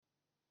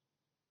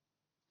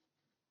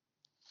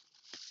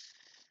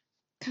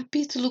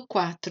Capítulo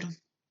 4.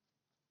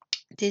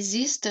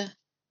 Desista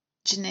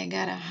de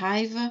negar a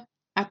raiva,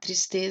 a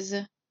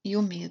tristeza e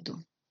o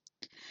medo.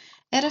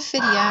 Era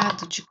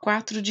feriado de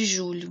 4 de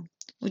julho.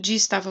 O dia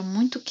estava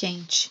muito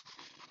quente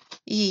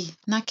e,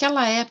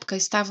 naquela época,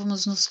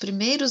 estávamos nos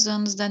primeiros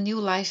anos da New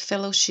Life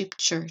Fellowship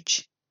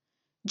Church.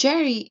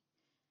 Geri,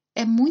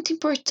 é muito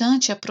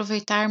importante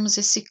aproveitarmos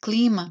esse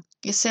clima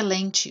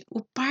excelente.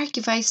 O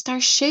parque vai estar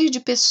cheio de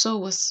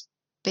pessoas,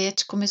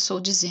 Beth começou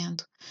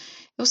dizendo.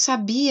 Eu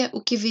sabia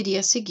o que viria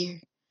a seguir.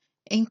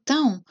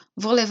 Então,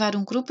 vou levar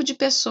um grupo de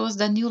pessoas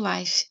da New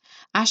Life.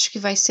 Acho que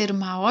vai ser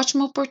uma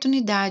ótima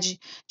oportunidade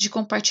de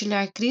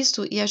compartilhar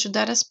Cristo e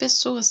ajudar as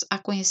pessoas a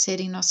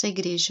conhecerem nossa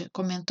igreja,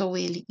 comentou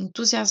ele,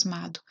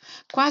 entusiasmado,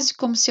 quase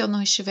como se eu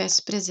não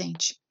estivesse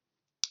presente.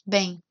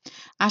 Bem,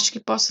 acho que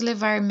posso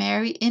levar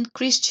Mary e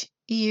Christy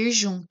e ir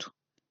junto,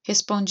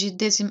 respondi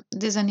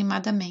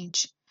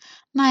desanimadamente.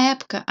 Na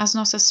época, as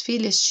nossas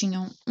filhas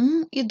tinham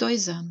 1 e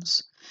 2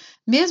 anos.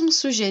 Mesmo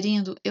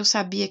sugerindo, eu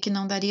sabia que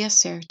não daria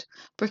certo,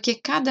 porque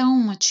cada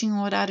uma tinha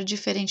um horário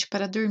diferente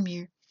para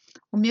dormir.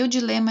 O meu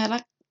dilema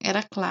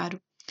era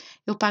claro.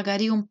 Eu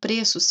pagaria um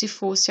preço se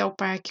fosse ao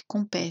parque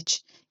com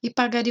Pet, e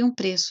pagaria um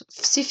preço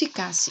se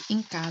ficasse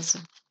em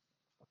casa.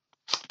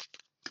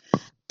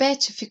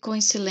 Pet ficou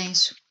em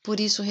silêncio, por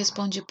isso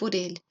respondi por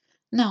ele.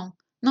 Não,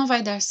 não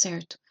vai dar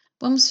certo.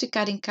 Vamos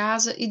ficar em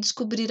casa e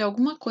descobrir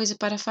alguma coisa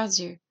para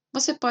fazer.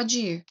 Você pode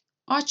ir.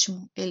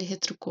 Ótimo, ele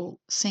retrucou,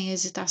 sem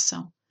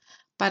hesitação.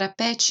 Para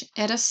Pet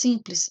era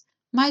simples,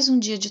 mais um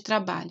dia de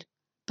trabalho.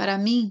 Para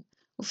mim,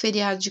 o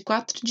feriado de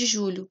 4 de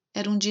julho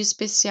era um dia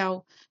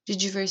especial de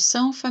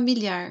diversão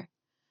familiar,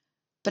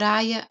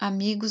 praia,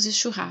 amigos e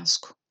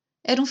churrasco.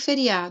 Era um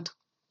feriado,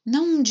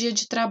 não um dia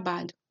de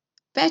trabalho.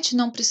 Pet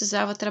não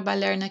precisava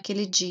trabalhar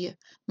naquele dia,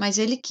 mas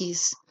ele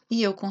quis,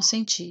 e eu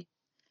consenti.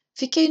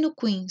 Fiquei no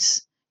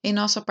Queens, em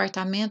nosso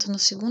apartamento no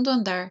 2º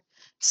andar,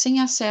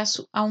 sem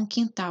acesso a um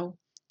quintal.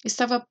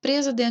 Estava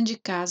presa dentro de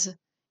casa,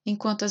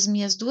 enquanto as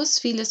minhas 2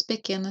 filhas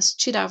pequenas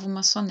tiravam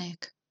uma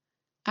soneca.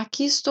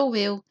 Aqui estou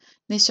eu,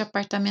 neste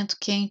apartamento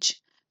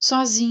quente,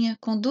 sozinha,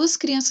 com 2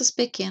 crianças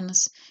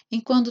pequenas,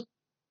 enquanto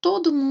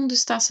todo mundo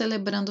está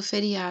celebrando o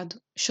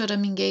feriado.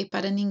 Choraminguei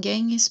para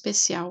ninguém em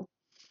especial.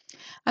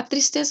 A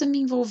tristeza me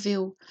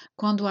envolveu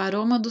quando o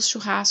aroma dos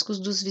churrascos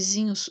dos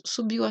vizinhos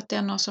subiu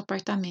até nosso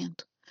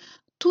apartamento.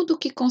 Tudo o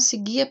que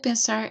conseguia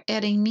pensar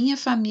era em minha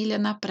família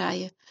na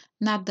praia,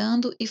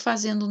 nadando e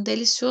fazendo um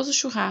delicioso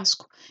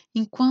churrasco,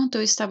 enquanto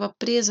eu estava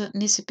presa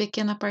nesse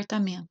pequeno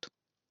apartamento.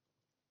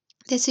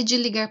 Decidi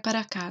ligar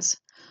para casa.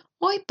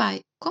 Oi,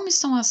 pai, como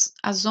estão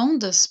as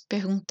ondas?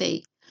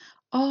 Perguntei.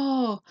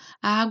 Oh,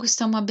 a água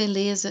está uma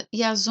beleza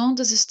e as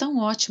ondas estão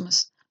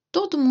ótimas.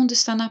 Todo mundo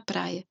está na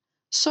praia.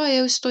 Só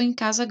eu estou em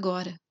casa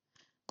agora.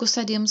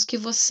 Gostaríamos que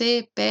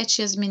você,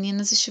 Pet e as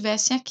meninas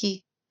estivessem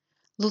aqui.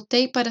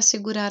 Lutei para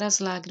segurar as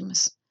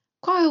lágrimas.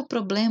 Qual é o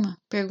problema?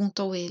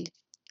 Perguntou ele.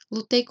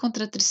 Lutei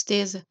contra a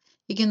tristeza,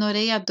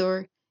 ignorei a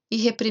dor e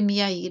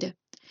reprimi a ira.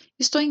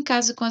 Estou em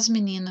casa com as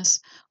meninas.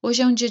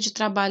 Hoje é um dia de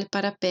trabalho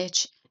para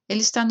Pet.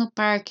 Ele está no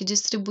parque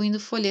distribuindo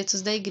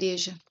folhetos da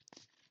igreja.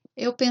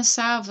 Eu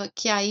pensava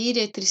que a ira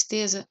e a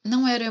tristeza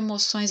não eram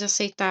emoções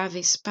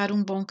aceitáveis para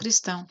um bom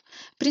cristão,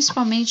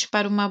 principalmente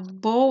para uma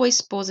boa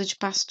esposa de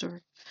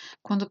pastor.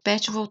 Quando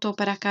Pet voltou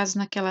para casa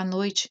naquela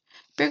noite,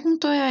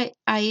 perguntou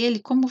a ele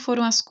como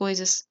foram as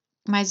coisas,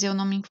 mas eu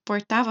não me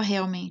importava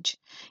realmente.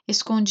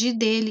 Escondi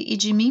dele e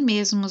de mim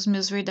mesmo os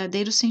meus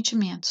verdadeiros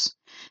sentimentos.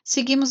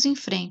 Seguimos em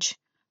frente,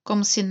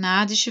 como se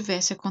nada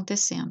estivesse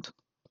acontecendo.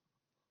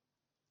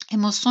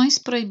 Emoções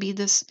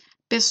proibidas,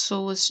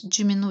 pessoas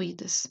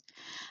diminuídas.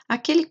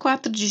 Aquele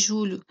 4 de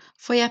julho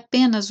foi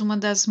apenas uma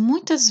das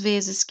muitas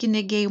vezes que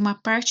neguei uma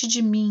parte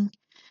de mim,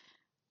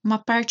 uma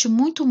parte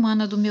muito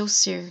humana do meu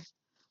ser,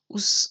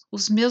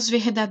 os meus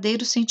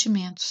verdadeiros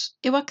sentimentos.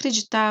 Eu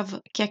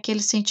acreditava que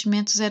aqueles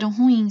sentimentos eram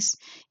ruins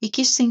e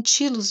que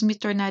senti-los me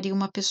tornaria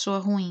uma pessoa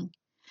ruim.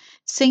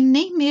 Sem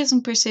nem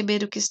mesmo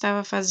perceber o que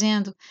estava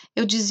fazendo,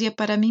 eu dizia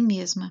para mim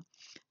mesma: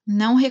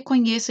 não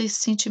reconheça esses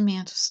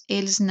sentimentos,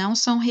 eles não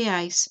são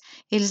reais,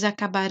 eles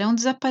acabarão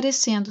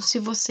desaparecendo se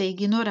você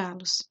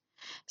ignorá-los.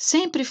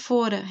 Sempre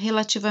fora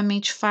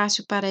relativamente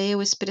fácil para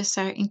eu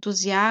expressar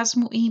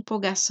entusiasmo e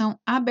empolgação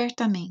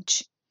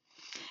abertamente.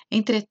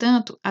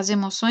 Entretanto, as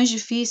emoções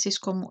difíceis,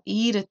 como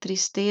ira,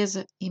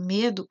 tristeza e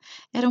medo,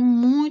 eram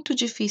muito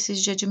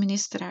difíceis de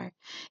administrar.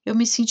 Eu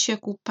me sentia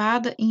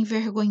culpada e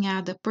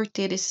envergonhada por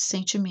ter esses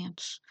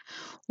sentimentos.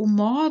 O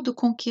modo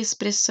com que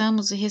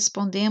expressamos e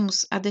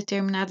respondemos a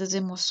determinadas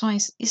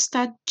emoções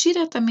está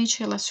diretamente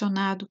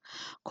relacionado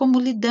como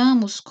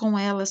lidamos com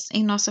elas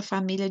em nossa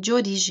família de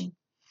origem.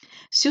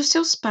 Se os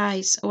seus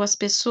pais ou as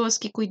pessoas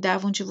que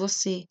cuidavam de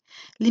você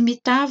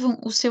limitavam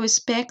o seu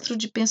espectro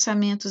de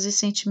pensamentos e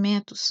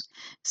sentimentos,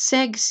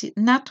 segue-se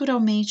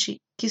naturalmente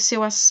que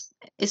seu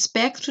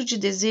espectro de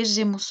desejos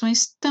e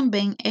emoções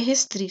também é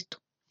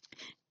restrito.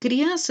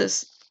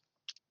 Crianças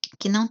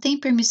que não têm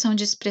permissão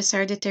de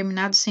expressar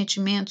determinados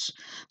sentimentos,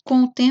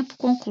 com o tempo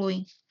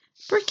concluem: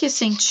 por que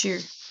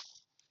sentir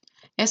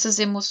essas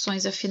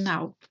emoções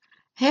afinal?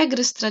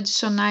 Regras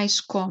tradicionais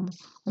como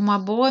uma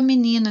boa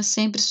menina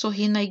sempre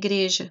sorri na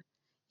igreja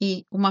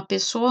e uma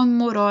pessoa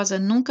amorosa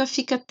nunca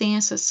fica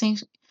tensa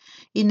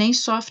e nem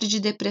sofre de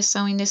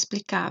depressão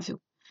inexplicável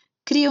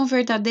criam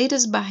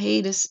verdadeiras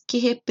barreiras que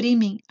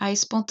reprimem a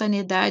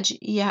espontaneidade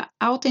e a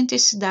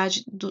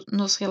autenticidade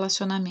nos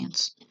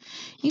relacionamentos.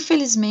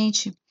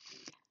 Infelizmente,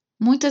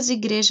 muitas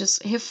igrejas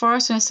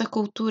reforçam essa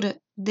cultura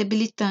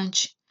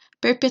debilitante,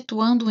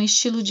 perpetuando um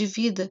estilo de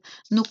vida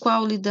no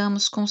qual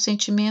lidamos com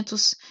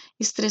sentimentos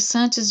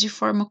estressantes de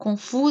forma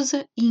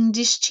confusa e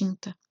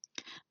indistinta.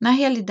 Na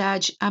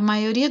realidade, a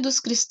maioria dos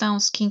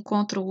cristãos que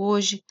encontro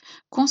hoje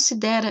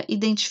considera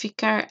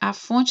identificar a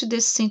fonte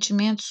desses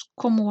sentimentos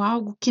como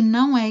algo que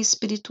não é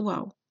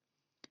espiritual.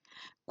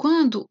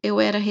 Quando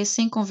eu era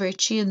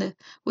recém-convertida,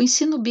 o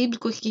ensino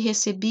bíblico que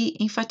recebi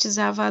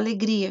enfatizava a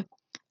alegria,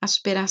 a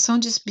superação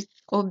de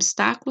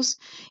obstáculos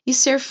e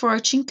ser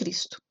forte em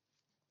Cristo.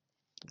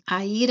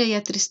 A ira e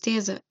a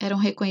tristeza eram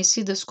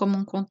reconhecidas como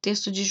um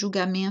contexto de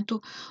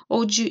julgamento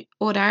ou de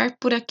orar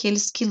por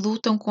aqueles que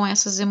lutam com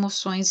essas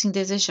emoções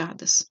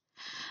indesejadas.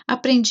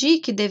 Aprendi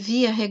que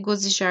devia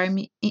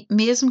regozijar-me,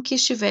 mesmo que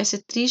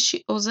estivesse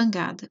triste ou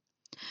zangada.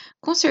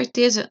 Com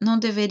certeza não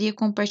deveria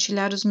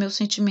compartilhar os meus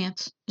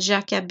sentimentos,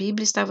 já que a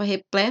Bíblia estava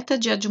repleta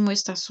de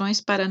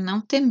admoestações para não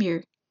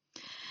temer.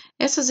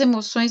 Essas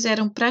emoções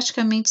eram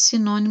praticamente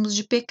sinônimos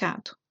de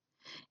pecado.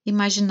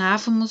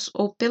 Imaginávamos,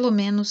 ou pelo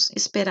menos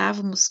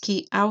esperávamos,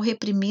 que, ao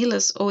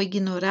reprimi-las ou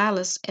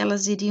ignorá-las,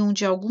 elas iriam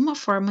de alguma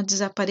forma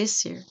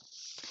desaparecer.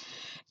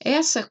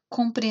 Essa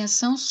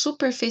compreensão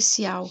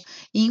superficial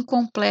e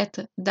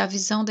incompleta da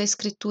visão da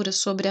Escritura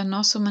sobre a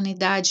nossa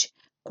humanidade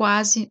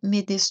quase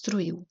me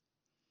destruiu.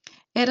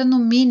 Ela, no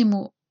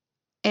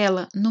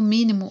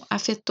mínimo,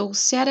 afetou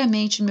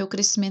seriamente meu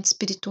crescimento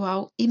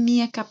espiritual e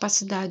minha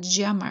capacidade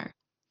de amar.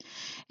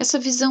 Essa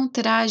visão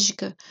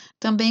trágica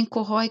também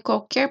corrói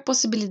qualquer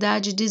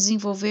possibilidade de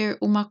desenvolver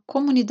uma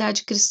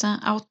comunidade cristã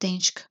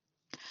autêntica.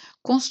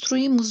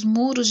 Construímos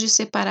muros de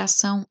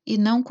separação e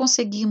não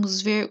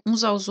conseguimos ver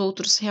uns aos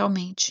outros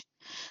realmente.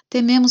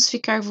 Tememos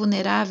ficar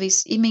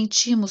vulneráveis e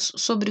mentimos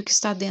sobre o que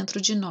está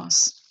dentro de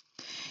nós.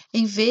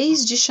 Em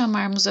vez de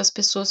chamarmos as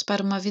pessoas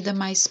para uma vida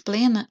mais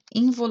plena,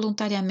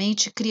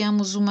 involuntariamente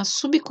criamos uma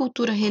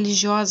subcultura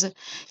religiosa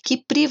que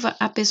priva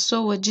a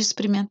pessoa de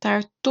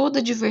experimentar toda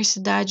a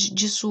diversidade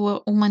de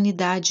sua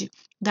humanidade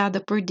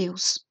dada por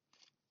Deus.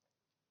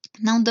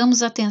 Não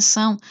damos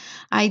atenção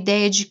à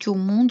ideia de que o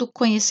mundo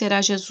conhecerá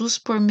Jesus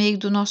por meio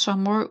do nosso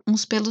amor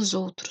uns pelos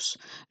outros.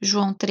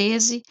 João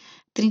 13,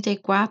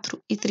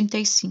 34 e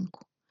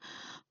 35.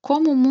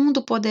 Como o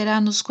mundo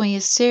poderá nos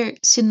conhecer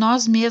se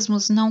nós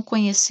mesmos não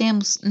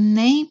conhecemos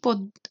nem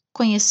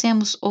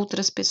conhecemos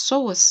outras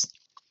pessoas?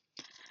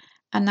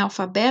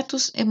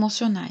 Analfabetos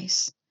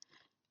emocionais.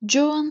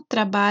 Joan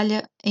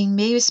trabalha em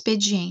meio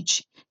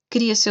expediente,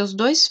 cria seus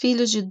 2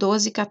 filhos de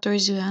 12 e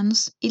 14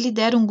 anos e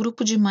lidera um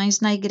grupo de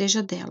mães na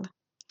igreja dela.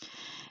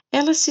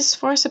 Ela se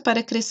esforça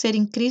para crescer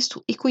em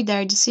Cristo e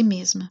cuidar de si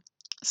mesma.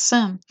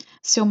 Sam,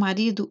 seu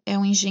marido, é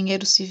um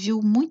engenheiro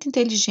civil muito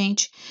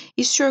inteligente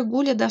e se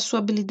orgulha da sua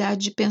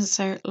habilidade de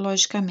pensar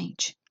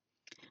logicamente.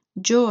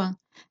 Joan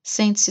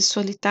sente-se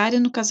solitária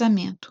no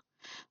casamento.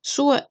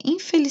 Sua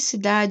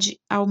infelicidade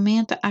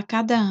aumenta a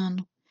cada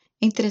ano.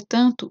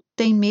 Entretanto,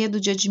 tem medo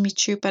de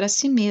admitir para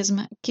si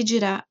mesma que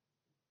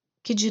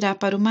dirá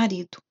para o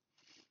marido.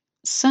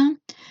 Sam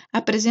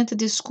apresenta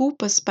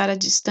desculpas para a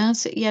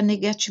distância e a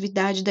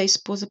negatividade da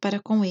esposa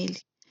para com ele.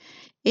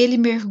 Ele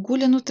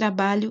mergulha no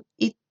trabalho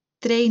e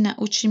treina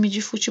o time de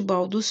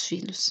futebol dos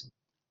filhos.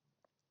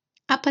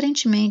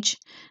 Aparentemente,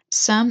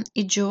 Sam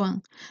e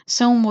Joan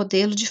são um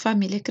modelo de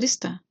família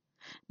cristã,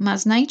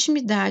 mas na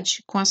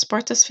intimidade, com as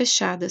portas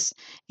fechadas,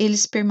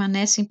 eles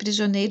permanecem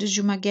prisioneiros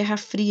de uma guerra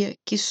fria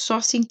que só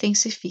se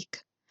intensifica.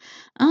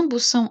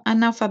 Ambos são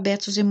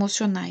analfabetos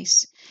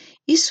emocionais.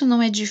 Isso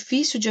não é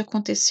difícil de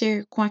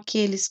acontecer com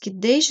aqueles que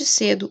desde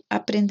cedo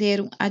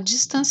aprenderam a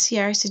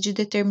distanciar-se de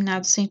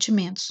determinados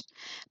sentimentos,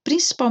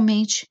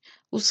 principalmente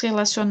os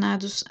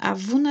relacionados à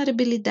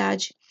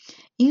vulnerabilidade,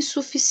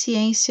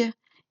 insuficiência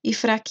e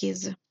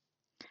fraqueza.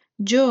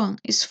 Joan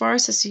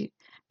esforça-se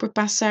por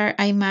passar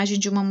a imagem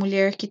de uma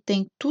mulher que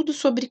tem tudo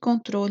sob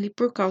controle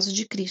por causa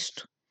de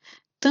Cristo,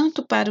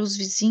 tanto para os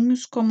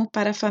vizinhos como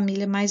para a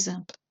família mais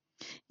ampla.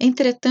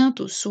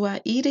 Entretanto,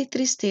 sua ira e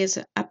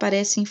tristeza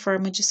aparecem em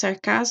forma de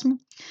sarcasmo,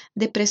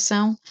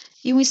 depressão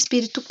e um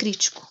espírito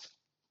crítico.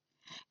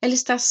 Ela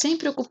está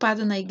sempre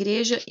ocupada na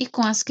igreja e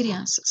com as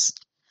crianças.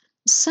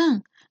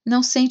 Sam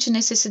não sente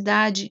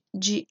necessidade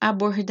de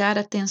abordar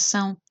a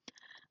tensão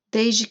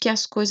desde que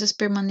as coisas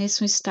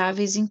permaneçam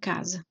estáveis em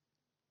casa.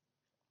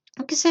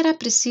 O que será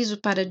preciso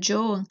para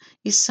Joan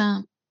e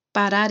Sam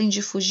pararem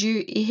de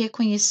fugir e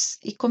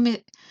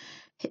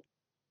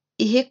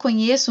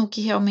reconheçam o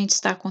que realmente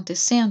está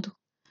acontecendo?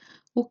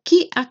 O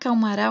que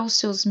acalmará os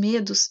seus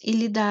medos e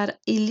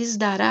lhes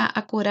dará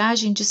a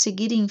coragem de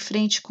seguirem em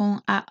frente com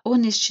a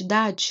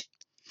honestidade?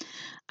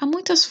 Há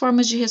muitas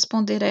formas de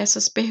responder a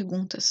essas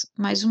perguntas,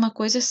 mas uma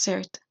coisa é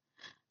certa: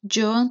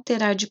 John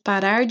terá de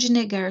parar de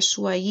negar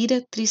sua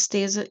ira,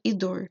 tristeza e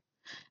dor.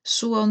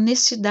 Sua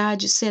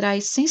honestidade será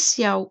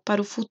essencial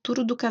para o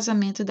futuro do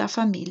casamento e da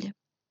família.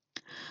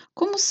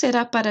 Como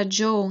será para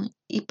John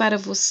e para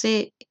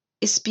você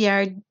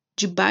espiar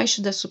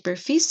debaixo da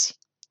superfície?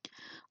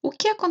 O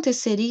que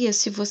aconteceria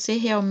se você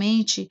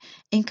realmente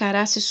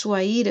encarasse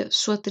sua ira,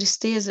 sua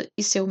tristeza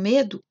e seu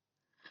medo?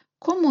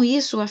 Como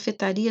isso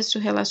afetaria seu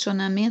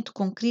relacionamento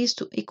com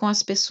Cristo e com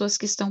as pessoas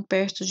que estão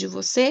perto de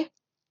você?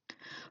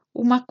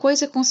 Uma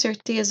coisa com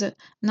certeza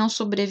não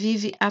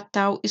sobrevive a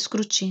tal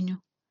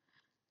escrutínio: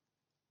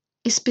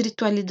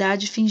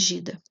 espiritualidade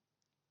fingida.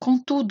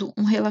 Contudo,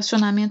 um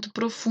relacionamento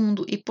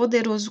profundo e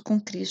poderoso com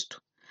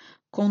Cristo,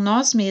 com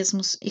nós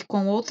mesmos e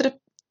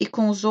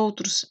com os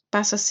outros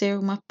passa a ser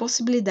uma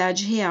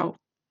possibilidade real.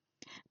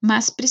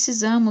 Mas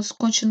precisamos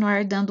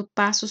continuar dando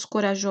passos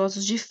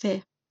corajosos de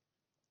fé.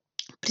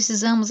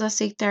 Precisamos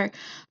aceitar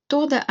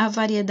toda a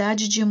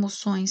variedade de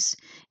emoções,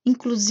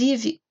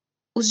 inclusive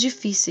os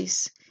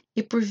difíceis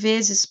e por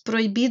vezes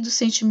proibidos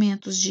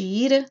sentimentos de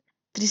ira,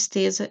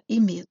 tristeza e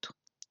medo.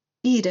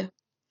 Ira.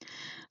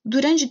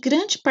 Durante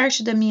grande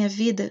parte da minha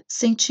vida,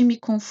 senti-me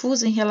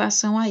confusa em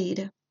relação à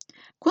ira.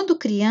 Quando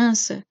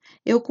criança,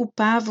 eu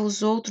culpava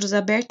os outros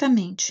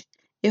abertamente.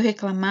 Eu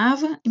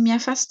reclamava e me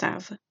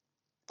afastava.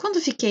 Quando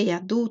fiquei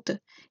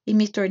adulta e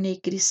me tornei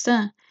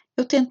cristã,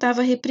 eu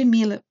tentava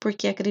reprimi-la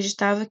porque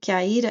acreditava que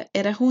a ira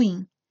era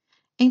ruim.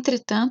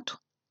 Entretanto,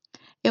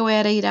 eu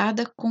era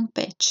irada com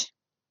Pat,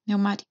 meu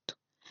marido.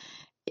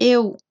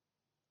 Eu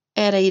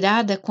era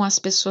irada com as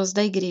pessoas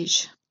da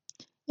igreja.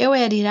 Eu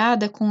era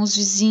irada com os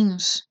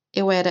vizinhos.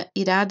 Eu era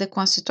irada com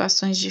as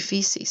situações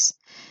difíceis.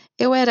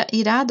 Eu era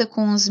irada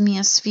com as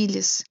minhas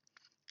filhas.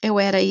 Eu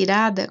era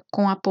irada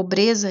com a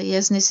pobreza e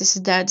as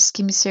necessidades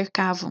que me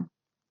cercavam.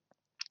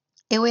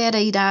 Eu era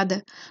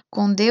irada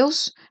com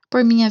Deus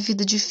por minha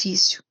vida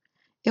difícil.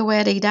 Eu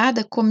era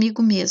irada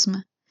comigo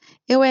mesma.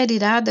 Eu era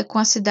irada com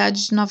a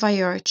cidade de Nova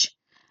York,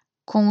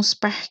 com os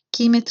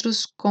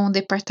parquímetros, com o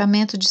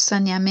departamento de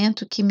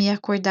saneamento que me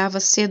acordava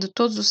cedo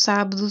todos os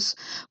sábados,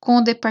 com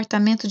o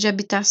departamento de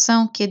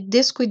habitação que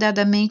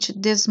descuidadamente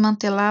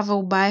desmantelava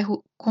o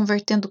bairro,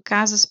 convertendo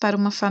casas para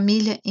uma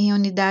família em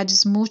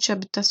unidades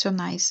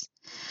multihabitacionais.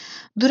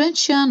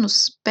 Durante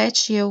anos,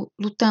 Pat e eu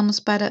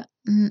lutamos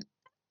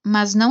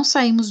mas não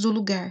saímos do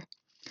lugar.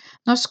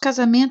 Nosso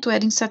casamento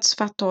era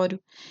insatisfatório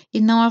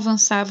e não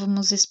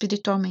avançávamos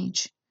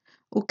espiritualmente.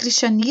 O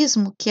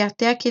cristianismo, que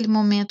até aquele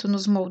momento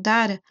nos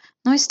moldara,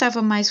 não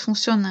estava mais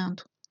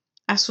funcionando.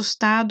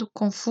 Assustado,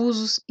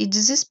 confusos e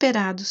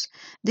desesperados,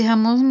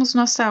 derramamos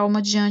nossa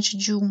alma diante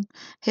de um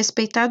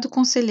respeitado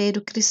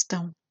conselheiro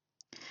cristão.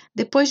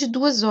 Depois de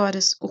 2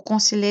 horas, o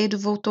conselheiro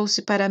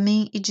voltou-se para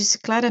mim e disse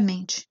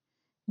claramente: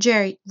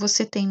 Geri,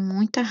 você tem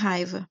muita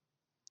raiva.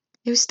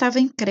 Eu estava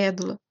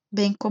incrédula,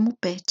 bem como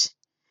Pat.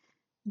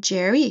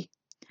 Geri?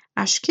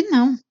 Acho que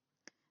não,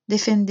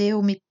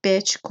 defendeu-me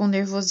Pat com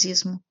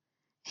nervosismo.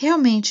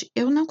 Realmente,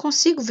 eu não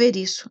consigo ver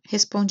isso,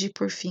 respondi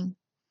por fim.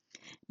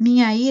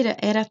 Minha ira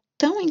era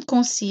tão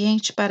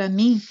inconsciente para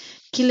mim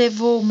que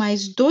levou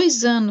mais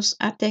 2 anos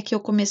até que eu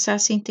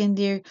começasse a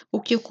entender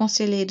o que o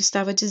conselheiro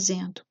estava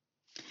dizendo.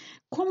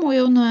 Como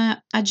eu não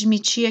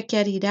admitia que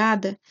era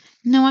irada,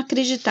 não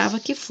acreditava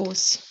que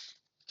fosse.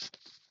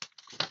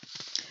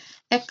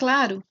 É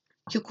claro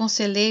que o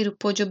conselheiro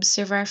pôde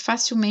observar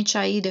facilmente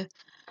a ira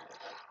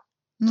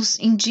nos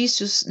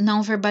indícios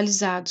não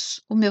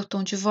verbalizados, o meu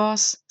tom de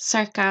voz,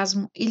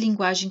 sarcasmo e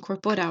linguagem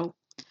corporal.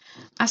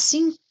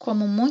 Assim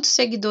como muitos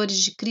seguidores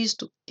de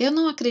Cristo, eu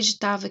não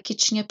acreditava que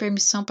tinha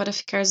permissão para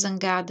ficar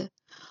zangada,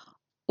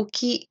 o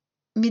que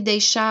me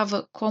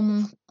deixava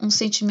como um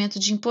sentimento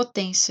de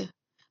impotência.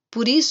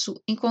 Por isso,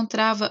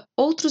 encontrava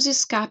outros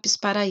escapes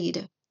para a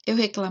ira. Eu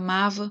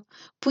reclamava,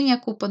 punha a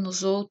culpa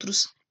nos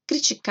outros,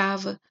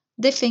 criticava,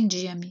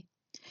 defendia-me.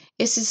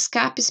 Esses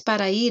escapes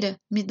para a ira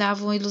me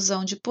davam a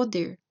ilusão de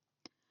poder.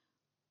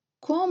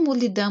 Como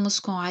lidamos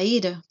com a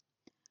ira?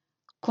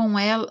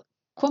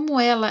 Como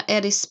ela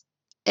era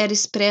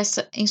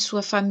expressa em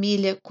sua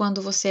família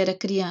quando você era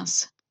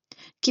criança?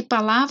 Que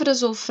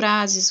palavras ou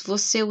frases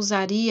você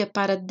usaria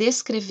para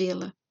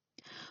descrevê-la?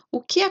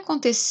 O que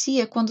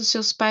acontecia quando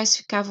seus pais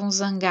ficavam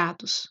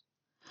zangados?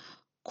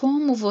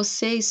 Como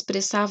você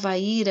expressava a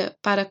ira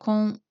para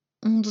com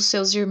um dos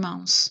seus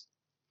irmãos?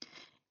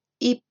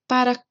 E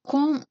para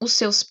com os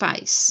seus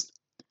pais?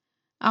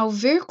 Ao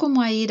ver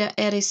como a ira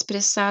era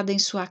expressada em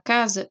sua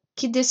casa,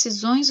 que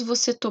decisões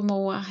você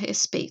tomou a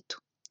respeito?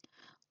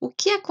 O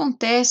que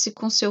acontece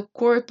com seu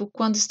corpo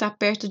quando está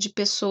perto de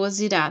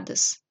pessoas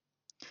iradas?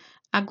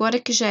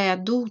 Agora que já é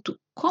adulto,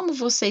 como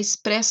você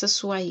expressa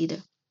sua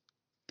ira?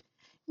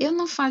 Eu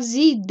não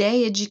fazia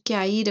ideia de que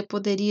a ira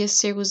poderia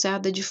ser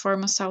usada de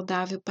forma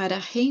saudável para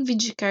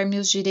reivindicar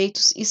meus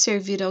direitos e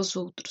servir aos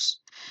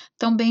outros.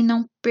 Também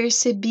não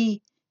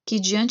percebi que,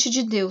 diante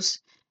de Deus,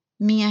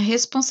 minha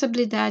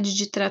responsabilidade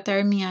de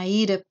tratar minha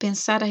ira,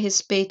 pensar a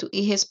respeito e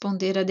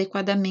responder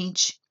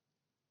adequadamente.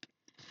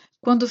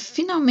 Quando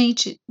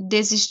finalmente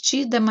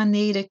desisti da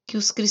maneira que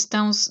os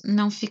cristãos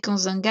não ficam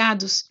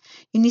zangados,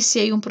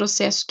 iniciei um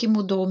processo que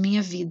mudou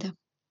minha vida.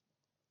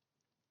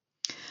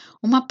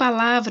 Uma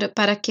palavra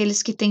para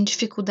aqueles que têm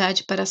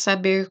dificuldade para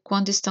saber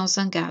quando estão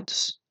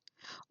zangados.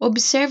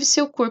 Observe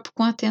seu corpo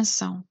com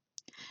atenção.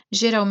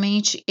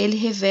 Geralmente, ele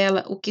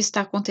revela o que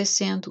está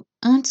acontecendo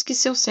antes que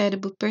seu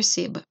cérebro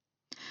perceba.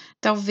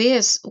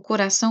 Talvez o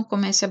coração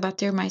comece a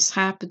bater mais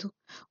rápido,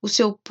 o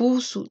seu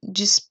pulso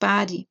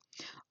dispare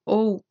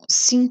ou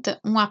sinta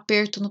um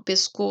aperto no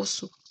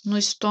pescoço, no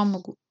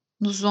estômago,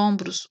 nos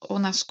ombros ou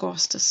nas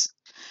costas.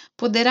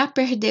 Poderá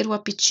perder o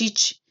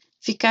apetite,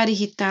 ficar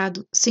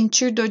irritado,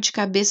 sentir dor de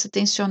cabeça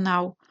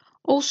tensional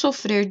ou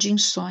sofrer de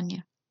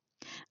insônia.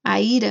 A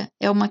ira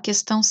é uma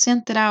questão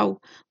central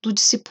do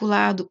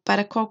discipulado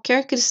para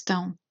qualquer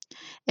cristão.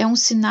 É um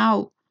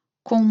sinal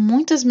com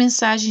muitas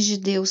mensagens de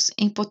Deus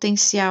em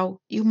potencial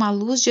e uma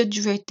luz de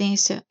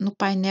advertência no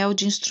painel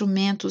de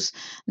instrumentos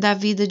da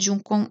vida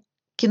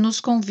que nos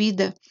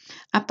convida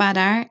a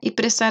parar e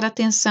prestar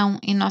atenção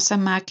em nossa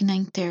máquina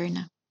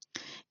interna.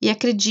 E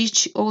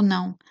acredite ou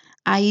não,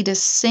 a ira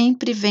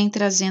sempre vem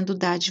trazendo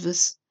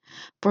dádivas.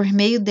 Por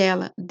meio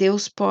dela,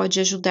 Deus pode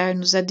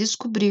ajudar-nos a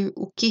descobrir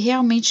o que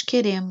realmente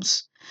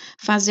queremos,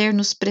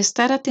 fazer-nos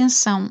prestar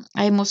atenção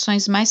a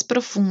emoções mais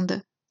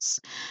profundas,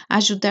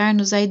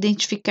 ajudar-nos a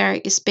identificar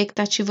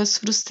expectativas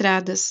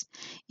frustradas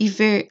e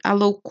ver a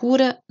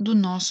loucura do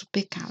nosso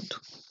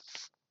pecado.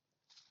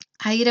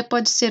 A ira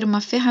pode ser uma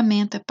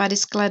ferramenta para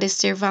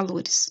esclarecer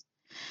valores.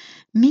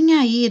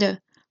 Minha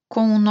ira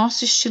com o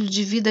nosso estilo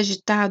de vida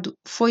agitado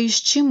foi o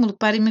estímulo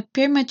para me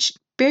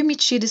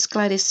permitir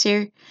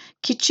esclarecer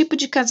que tipo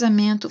de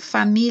casamento,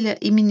 família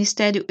e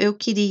ministério eu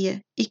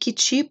queria e que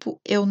tipo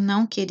eu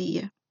não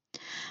queria.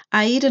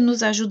 A ira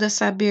nos ajuda a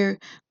saber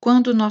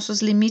quando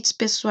nossos limites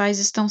pessoais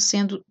estão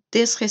sendo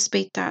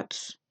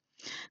desrespeitados.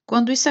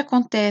 Quando isso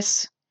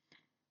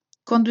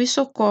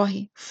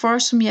ocorre,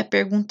 forço-me a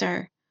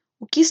perguntar: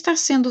 o que está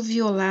sendo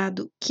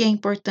violado que é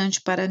importante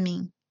para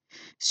mim?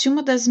 Se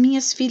uma das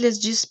minhas filhas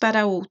diz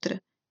para a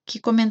outra: que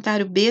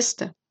comentário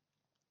besta!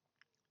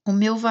 O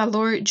meu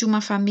valor de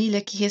uma família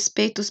que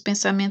respeita os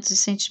pensamentos e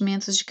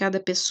sentimentos de cada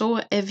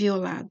pessoa é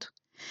violado.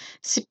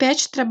 Se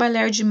Pet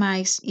trabalhar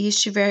demais e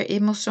estiver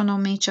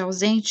emocionalmente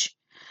ausente,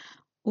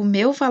 o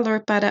meu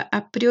valor para a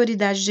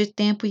prioridade de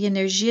tempo e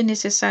energia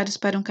necessários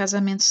para um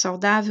casamento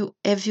saudável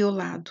é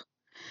violado.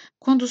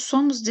 Quando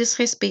somos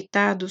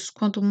desrespeitados,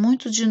 quando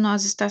muito de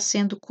nós está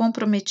sendo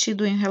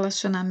comprometido em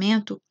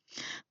relacionamento,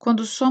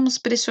 quando somos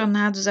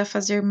pressionados a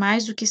fazer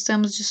mais do que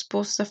estamos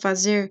dispostos a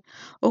fazer,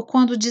 ou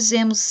quando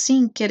dizemos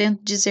sim querendo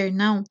dizer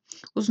não,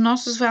 os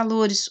nossos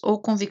valores ou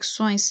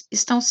convicções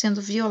estão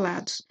sendo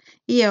violados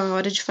e é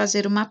hora de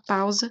fazer uma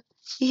pausa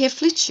e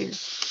refletir.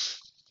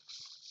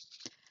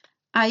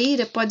 A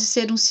ira pode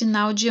ser um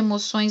sinal de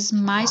emoções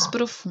mais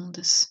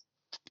profundas.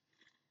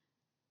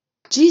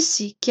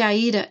 Disse que a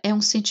ira é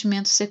um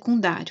sentimento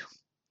secundário.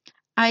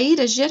 A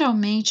ira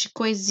geralmente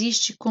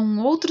coexiste com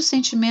outros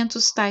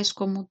sentimentos tais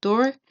como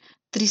dor,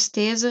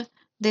 tristeza,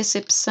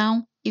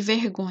 decepção e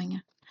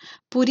vergonha.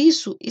 Por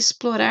isso,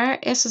 explorar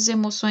essas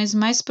emoções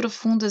mais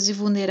profundas e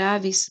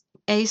vulneráveis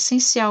é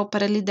essencial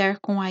para lidar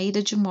com a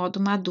ira de modo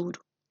maduro.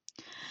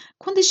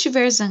 Quando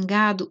estiver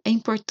zangado, é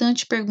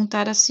importante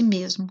perguntar a si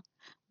mesmo: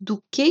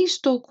 do que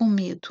estou com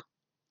medo?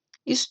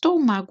 Estou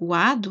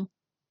magoado?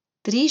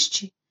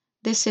 Triste?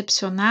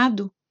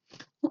 Decepcionado?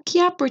 O que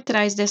há por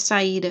trás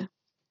dessa ira?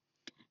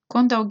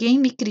 Quando alguém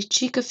me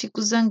critica,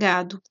 fico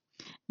zangado.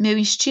 Meu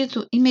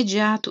instinto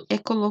imediato é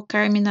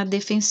colocar-me na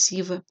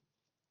defensiva.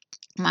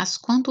 Mas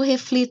quando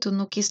reflito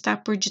no que está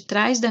por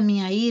detrás da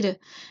minha ira,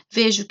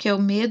 vejo que é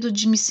o medo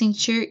de me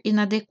sentir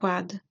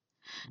inadequada.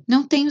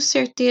 Não tenho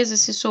certeza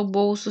se sou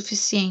boa o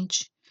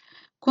suficiente.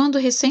 Quando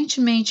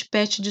recentemente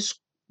Pet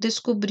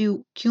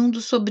descobriu que um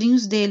dos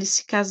sobrinhos dele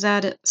se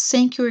casara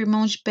sem que o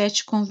irmão de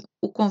Pet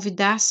o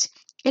convidasse,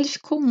 ele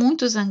ficou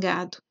muito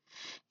zangado.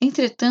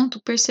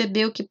 Entretanto,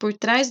 percebeu que por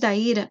trás da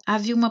ira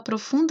havia uma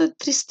profunda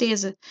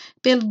tristeza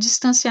pelo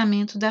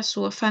distanciamento da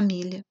sua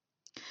família.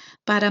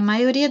 Para a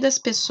maioria das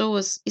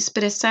pessoas,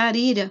 expressar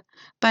ira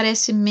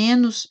parece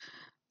menos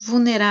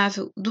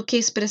vulnerável do que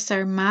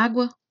expressar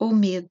mágoa ou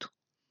medo.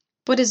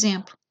 Por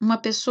exemplo, uma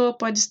pessoa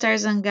pode estar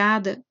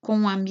zangada com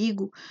um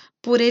amigo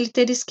por ele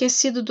ter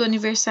esquecido do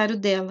aniversário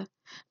dela,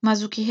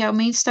 mas o que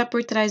realmente está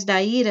por trás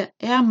da ira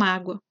é a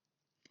mágoa.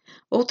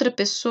 Outra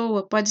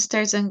pessoa pode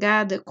estar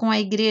zangada com a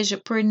igreja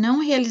por não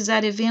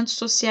realizar eventos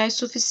sociais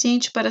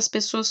suficientes para as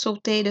pessoas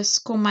solteiras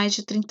com mais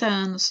de 30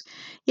 anos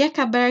e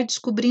acabar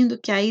descobrindo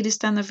que a ira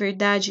está, na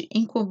verdade,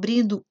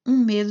 encobrindo um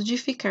medo de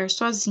ficar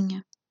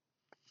sozinha.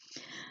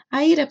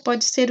 A ira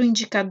pode ser um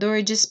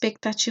indicador de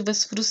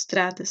expectativas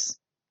frustradas.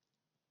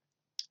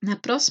 Na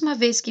próxima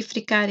vez que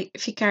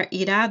ficar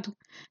irado,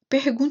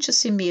 pergunte a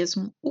si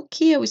mesmo: o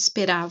que eu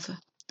esperava?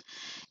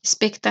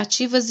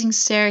 Expectativas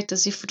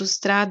incertas e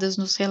frustradas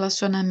nos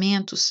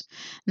relacionamentos,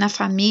 na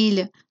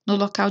família, no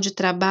local de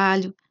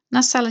trabalho,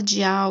 na sala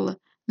de aula,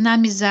 na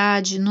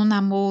amizade, no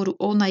namoro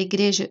ou na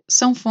igreja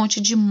são fonte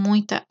de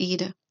muita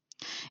ira.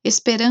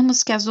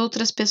 Esperamos que as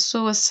outras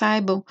pessoas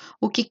saibam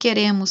o que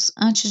queremos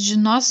antes de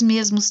nós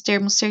mesmos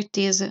termos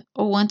certeza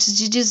ou antes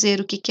de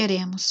dizer o que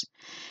queremos.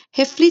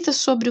 Reflita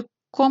sobre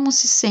como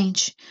se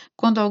sente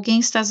quando alguém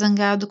está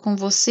zangado com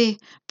você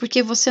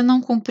porque você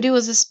não cumpriu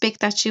as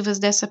expectativas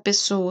dessa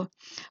pessoa,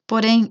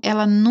 porém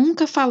ela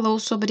nunca falou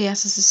sobre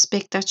essas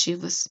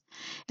expectativas.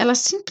 Ela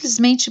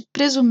simplesmente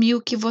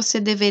presumiu que você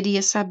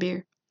deveria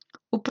saber.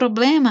 O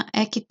problema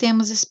é que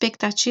temos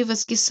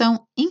expectativas que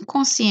são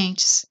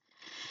inconscientes.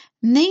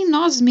 Nem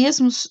nós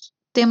mesmos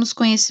temos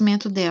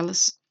conhecimento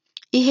delas.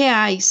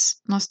 Irreais,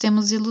 nós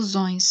temos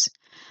ilusões.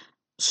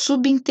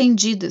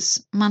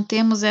 Subentendidas,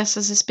 mantemos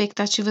essas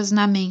expectativas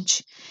na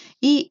mente.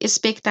 E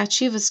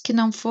expectativas que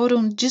não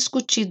foram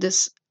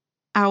discutidas.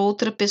 A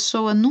outra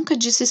pessoa nunca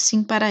disse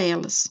sim para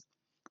elas.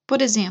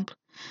 Por exemplo,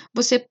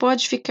 você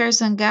pode ficar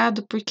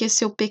zangado porque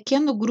seu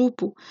pequeno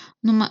grupo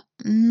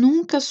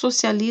nunca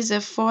socializa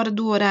fora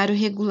do horário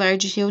regular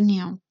de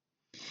reunião.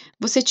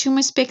 Você tinha uma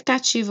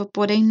expectativa,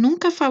 porém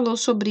nunca falou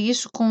sobre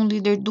isso com o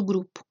líder do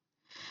grupo.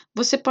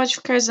 Você pode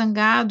ficar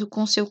zangado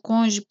com seu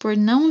cônjuge por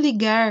não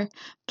ligar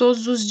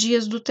todos os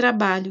dias do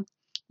trabalho.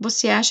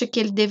 Você acha que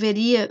ele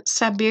deveria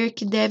saber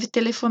que deve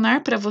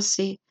telefonar para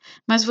você,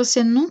 mas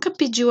você nunca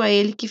pediu a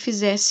ele que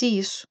fizesse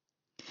isso.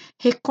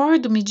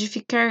 Recordo-me de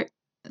ficar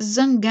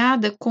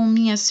zangada com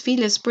minhas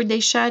filhas por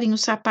deixarem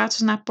os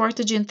sapatos na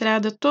porta de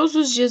entrada todos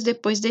os dias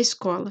depois da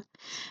escola.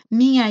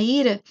 Minha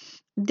ira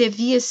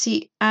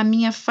devia-se à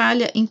minha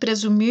falha em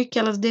presumir que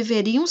elas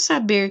deveriam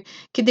saber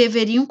que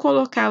deveriam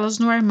colocá-las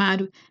no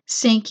armário,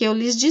 sem que eu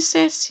lhes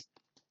dissesse.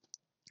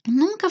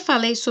 Nunca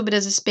falei sobre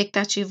as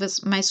expectativas,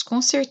 mas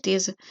com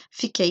certeza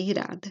fiquei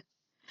irada.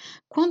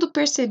 Quando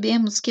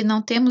percebemos que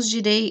não temos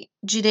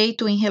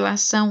direito em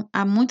relação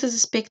a muitas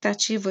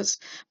expectativas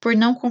por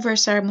não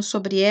conversarmos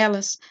sobre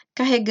elas,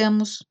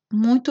 carregamos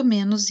muito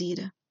menos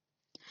ira.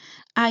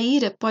 A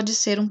ira pode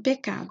ser um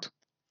pecado.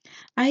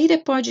 A ira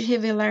pode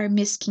revelar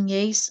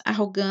mesquinhez,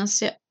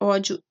 arrogância,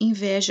 ódio,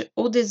 inveja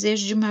ou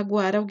desejo de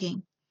magoar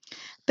alguém.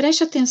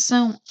 Preste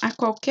atenção a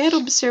qualquer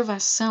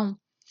observação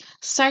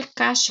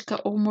sarcástica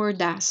ou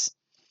mordaz.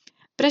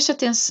 Preste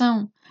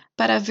atenção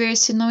para ver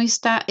se não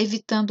está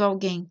evitando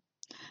alguém.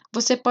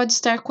 Você pode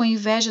estar com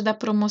inveja da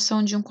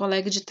promoção de um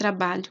colega de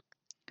trabalho.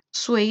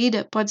 Sua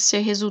ira pode ser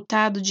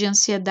resultado de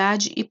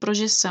ansiedade e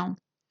projeção.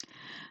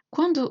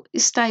 Quando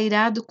está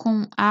irado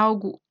com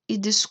algo e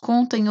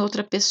desconta em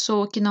outra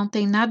pessoa que não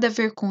tem nada a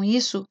ver com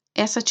isso,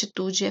 essa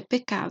atitude é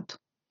pecado.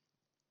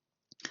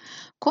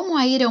 Como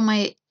a ira é uma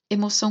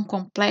emoção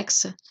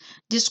complexa,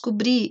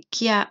 descobri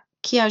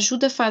que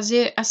ajuda a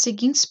fazer as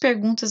seguintes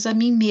perguntas a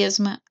mim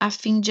mesma, a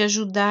fim de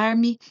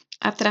ajudar-me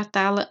a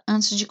tratá-la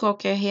antes de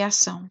qualquer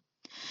reação.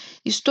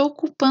 Estou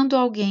culpando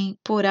alguém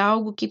por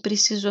algo que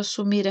preciso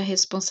assumir a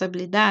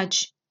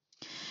responsabilidade?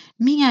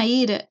 Minha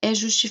ira é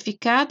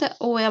justificada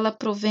ou ela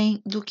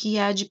provém do que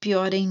há de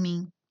pior em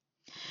mim?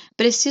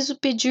 Preciso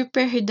pedir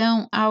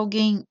perdão a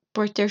alguém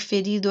por ter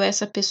ferido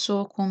essa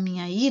pessoa com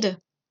minha ira?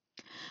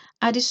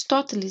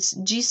 Aristóteles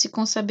disse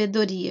com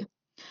sabedoria: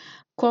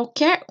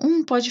 qualquer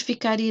um pode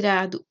ficar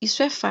irado,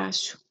 isso é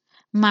fácil,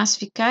 mas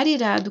ficar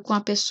irado com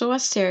a pessoa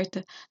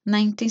certa, na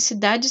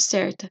intensidade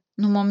certa,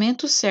 no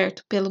momento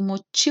certo, pelo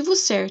motivo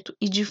certo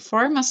e de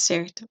forma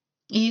certa,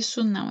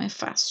 isso não é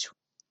fácil.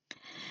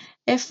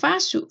 É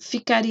fácil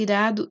ficar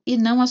irado e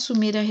não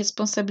assumir a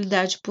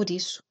responsabilidade por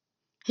isso.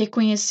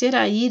 Reconhecer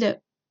a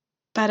ira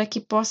para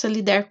que possa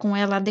lidar com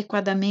ela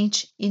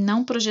adequadamente e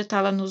não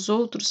projetá-la nos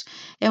outros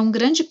é um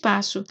grande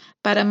passo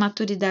para a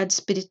maturidade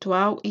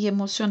espiritual e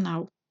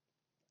emocional.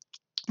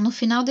 No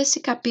final desse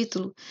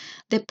capítulo,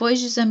 depois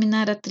de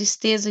examinar a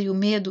tristeza e o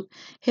medo,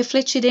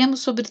 refletiremos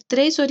sobre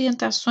 3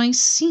 orientações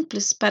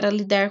simples para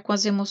lidar com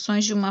as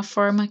emoções de uma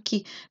forma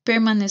que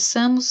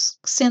permaneçamos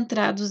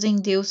centrados em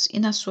Deus e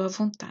na sua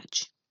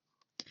vontade.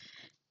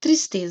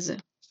 Tristeza.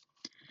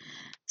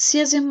 Se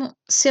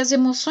as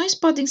emoções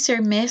podem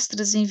ser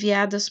mestras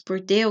enviadas por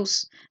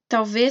Deus,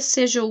 talvez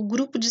seja o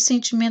grupo de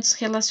sentimentos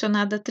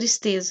relacionado à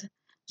tristeza,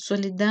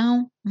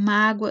 solidão,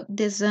 mágoa,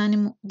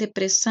 desânimo,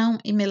 depressão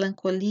e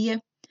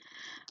melancolia,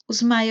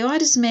 os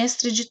maiores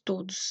mestres de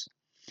todos.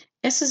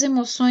 Essas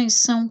emoções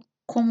são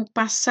como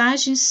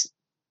passagens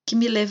que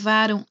me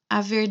levaram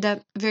a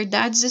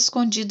verdades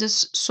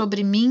escondidas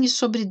sobre mim e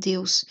sobre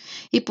Deus,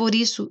 e por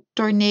isso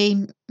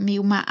tornei-me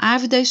uma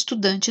ávida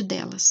estudante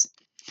delas.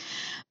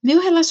 Meu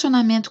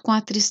relacionamento com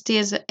a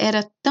tristeza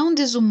era tão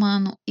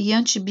desumano e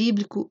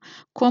antibíblico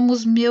como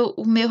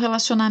o meu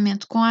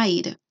relacionamento com a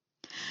ira.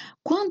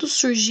 Quando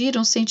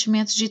surgiam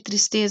sentimentos de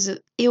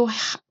tristeza, eu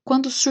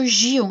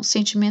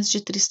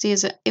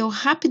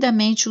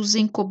rapidamente os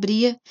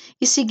encobria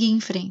e seguia em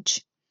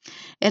frente.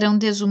 Eram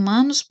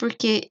desumanos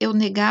porque eu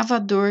negava a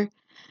dor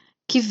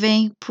que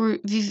vem por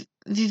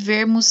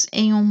vivermos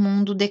em um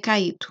mundo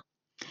decaído.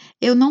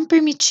 Eu não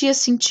permitia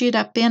sentir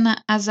apenas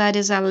as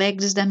áreas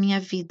alegres da minha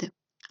vida.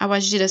 Ao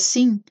agir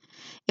assim,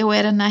 eu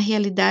era na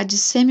realidade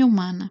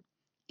semi-humana.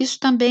 Isso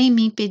também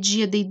me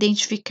impedia de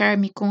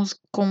identificar-me com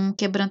um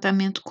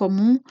quebrantamento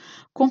comum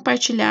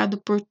compartilhado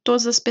por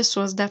todas as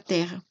pessoas da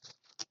Terra.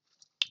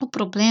 O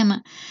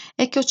problema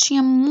é que eu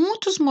tinha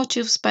muitos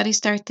motivos para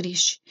estar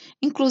triste,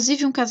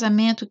 inclusive um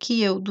casamento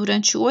que eu,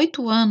 durante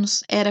 8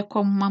 anos, era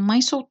como uma mãe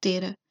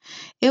solteira.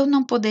 Eu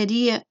não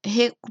poderia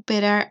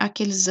recuperar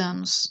aqueles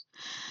anos.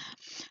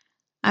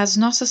 As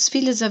nossas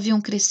filhas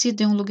haviam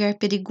crescido em um lugar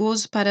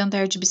perigoso para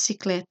andar de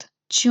bicicleta.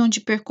 Tinham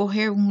de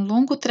percorrer um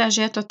longo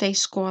trajeto até a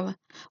escola,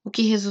 o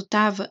que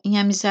resultava em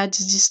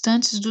amizades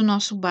distantes do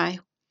nosso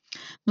bairro.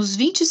 Nos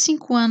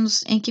 25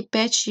 anos em que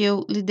Pat e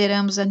eu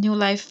lideramos a New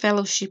Life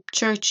Fellowship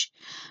Church,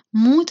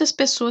 muitas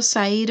pessoas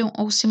saíram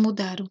ou se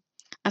mudaram.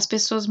 As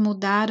pessoas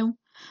mudaram,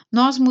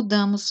 nós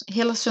mudamos,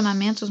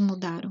 relacionamentos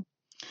mudaram.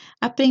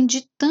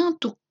 Aprendi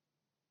tanto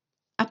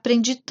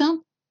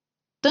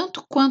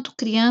quanto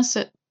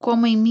criança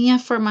como em minha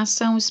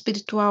formação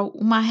espiritual,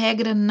 uma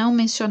regra não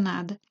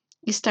mencionada.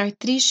 Estar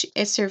triste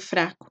é ser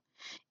fraco,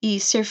 e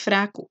ser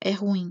fraco é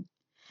ruim.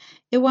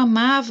 Eu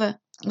amava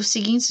os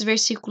seguintes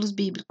versículos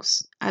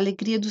bíblicos: a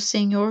alegria do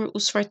Senhor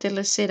os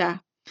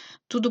fortalecerá.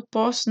 Tudo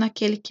posso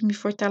naquele que me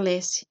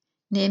fortalece.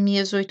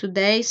 Neemias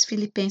 8:10,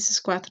 Filipenses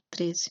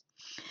 4:13.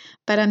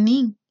 Para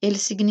mim,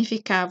 eles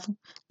significavam: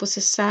 você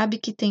sabe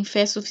que tem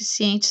fé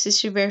suficiente se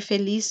estiver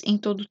feliz em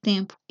todo o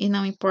tempo, e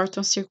não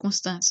importam as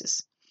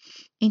circunstâncias.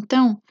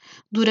 Então,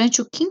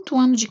 durante o 5º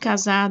ano de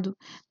casado,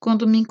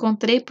 quando me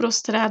encontrei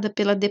prostrada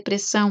pela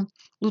depressão,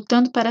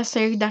 lutando para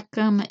sair da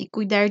cama e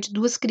cuidar de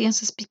 2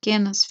 crianças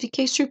pequenas,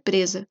 fiquei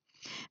surpresa.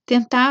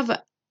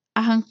 Tentava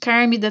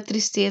arrancar-me da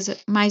tristeza,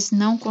 mas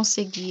não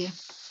conseguia.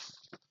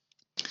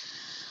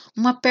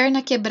 Uma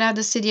perna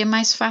quebrada seria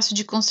mais fácil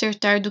de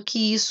consertar do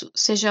que isso,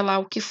 seja lá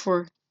o que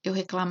for, eu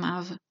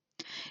reclamava.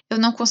 Eu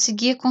não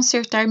conseguia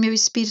consertar meu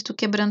espírito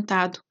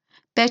quebrantado.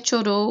 Pat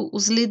orou,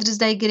 os líderes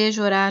da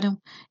igreja oraram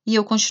e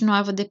eu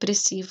continuava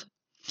depressiva.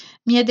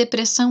 Minha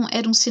depressão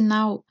era um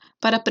sinal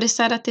para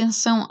prestar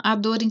atenção à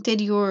dor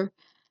interior,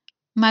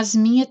 mas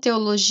minha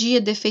teologia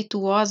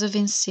defeituosa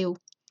venceu.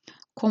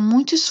 Com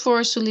muito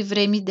esforço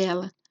livrei-me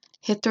dela.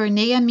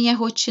 Retornei à minha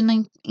rotina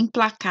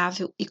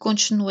implacável e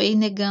continuei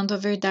negando a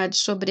verdade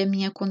sobre a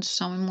minha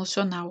condição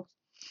emocional.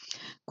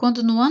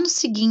 Quando no ano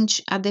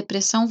seguinte a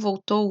depressão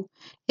voltou,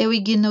 eu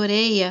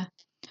ignorei-a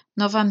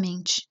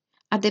novamente.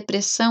 A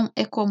depressão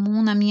é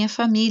comum na minha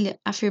família,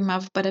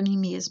 afirmava para mim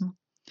mesmo.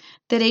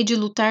 Terei de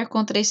lutar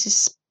contra esse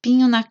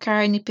espinho na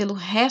carne pelo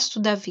resto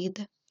da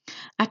vida.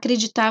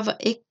 Acreditava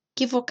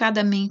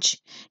equivocadamente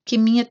que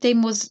minha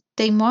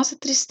teimosa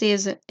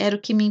tristeza era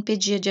o que me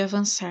impedia de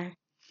avançar.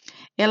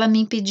 Ela me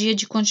impedia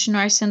de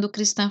continuar sendo o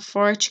cristã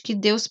forte que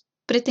Deus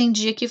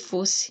pretendia que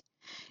fosse.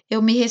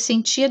 Eu me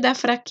ressentia da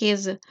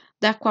fraqueza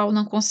da qual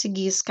não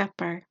conseguia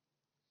escapar.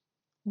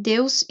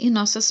 Deus e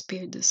nossas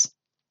perdas.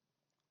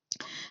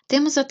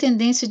 Temos a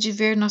tendência de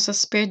ver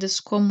nossas perdas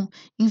como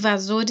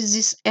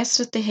invasores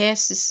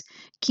extraterrestres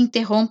que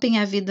interrompem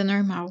a vida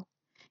normal.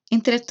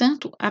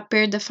 Entretanto, a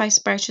perda faz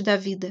parte da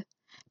vida.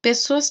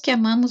 Pessoas que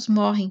amamos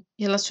morrem,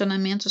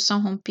 relacionamentos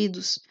são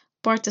rompidos,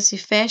 portas se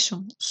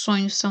fecham,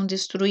 sonhos são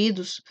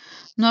destruídos,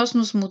 nós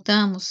nos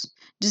mudamos,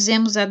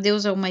 dizemos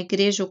adeus a uma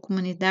igreja ou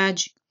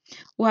comunidade,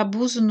 o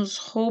abuso nos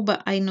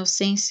rouba a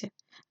inocência,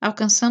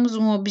 alcançamos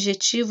um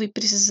objetivo e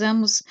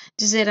precisamos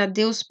dizer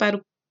adeus para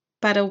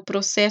o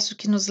processo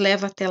que nos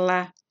leva até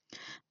lá.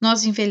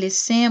 Nós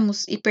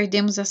envelhecemos e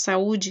perdemos a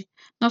saúde,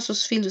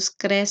 nossos filhos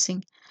crescem.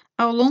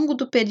 Ao longo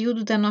do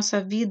período da nossa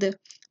vida,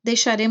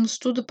 deixaremos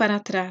tudo para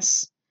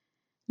trás.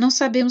 Não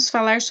sabemos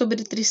falar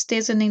sobre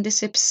tristeza nem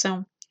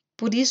decepção.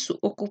 Por isso,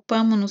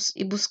 ocupamos-nos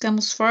e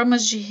buscamos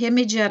formas de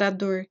remediar a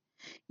dor.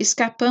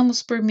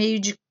 Escapamos por meio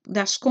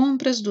das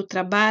compras, do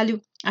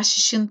trabalho,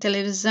 assistindo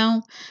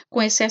televisão,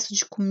 com excesso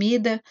de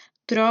comida,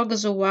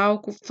 drogas ou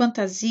álcool,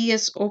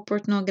 fantasias ou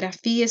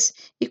pornografias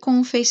e com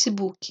o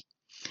Facebook.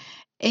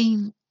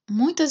 Em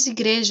muitas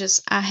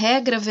igrejas, a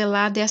regra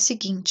velada é a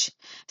seguinte: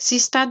 se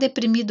está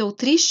deprimido ou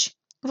triste,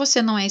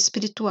 você não é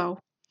espiritual.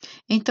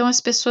 Então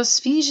as pessoas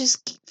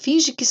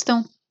fingem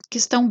que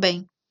estão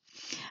bem.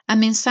 A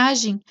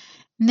mensagem,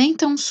 nem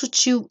tão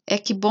sutil, é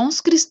que bons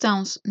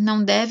cristãos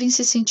não devem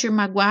se sentir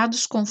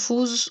magoados,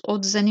 confusos ou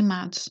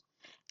desanimados.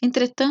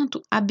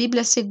 Entretanto, a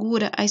Bíblia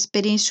assegura a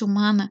experiência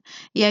humana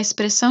e a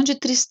expressão de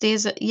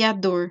tristeza e a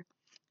dor.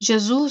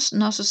 Jesus,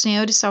 nosso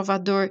Senhor e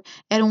Salvador,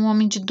 era um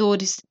homem de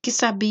dores que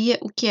sabia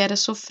o que era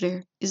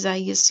sofrer.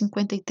 Isaías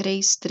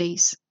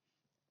 53:3.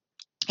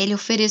 Ele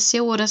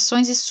ofereceu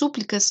orações e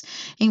súplicas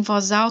em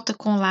voz alta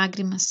com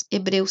lágrimas.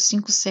 Hebreus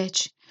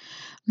 5:7.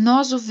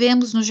 Nós o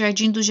vemos no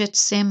jardim do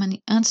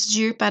Getsêmani, antes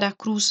de ir para a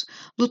cruz,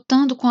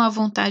 lutando com a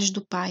vontade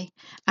do Pai.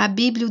 A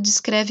Bíblia o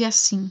descreve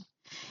assim: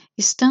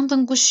 estando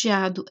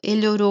angustiado,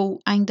 ele orou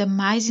ainda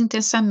mais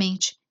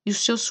intensamente, e o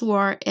seu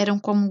suor eram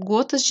como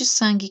gotas de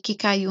sangue que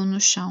caíam no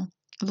chão.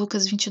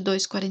 Lucas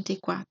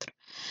 22:44.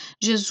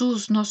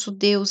 Jesus, nosso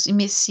Deus e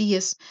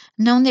Messias,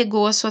 não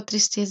negou a sua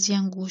tristeza e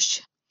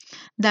angústia.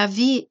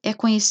 Davi é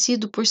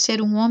conhecido por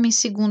ser um homem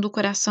segundo o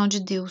coração de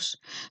Deus.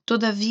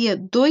 Todavia,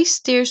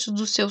 2/3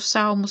 dos seus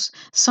salmos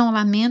são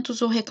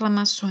lamentos ou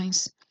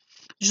reclamações.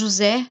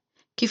 José,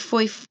 que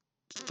foi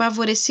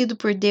favorecido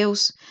por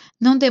Deus,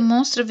 não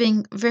demonstra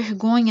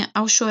vergonha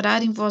ao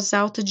chorar em voz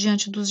alta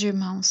diante dos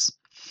irmãos.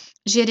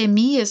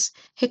 Jeremias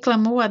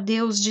reclamou a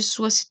Deus de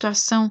sua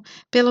situação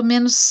pelo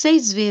menos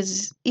 6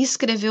 vezes e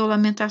escreveu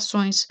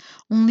Lamentações,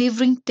 um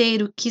livro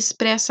inteiro que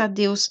expressa a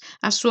Deus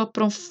a sua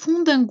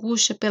profunda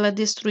angústia pela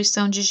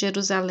destruição de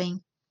Jerusalém.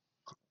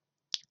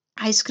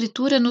 A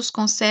Escritura nos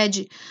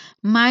concede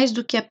mais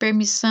do que a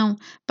permissão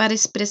para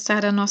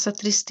expressar a nossa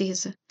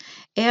tristeza.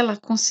 Ela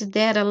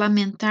considera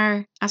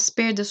lamentar as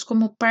perdas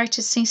como parte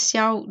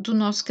essencial do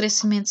nosso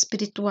crescimento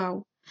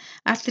espiritual.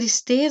 A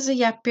tristeza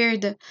e a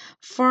perda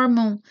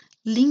formam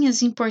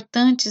linhas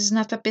importantes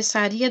na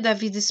tapeçaria da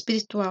vida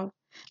espiritual.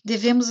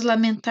 Devemos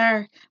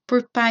lamentar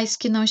por pais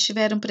que não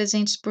estiveram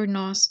presentes por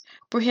nós,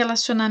 por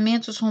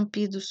relacionamentos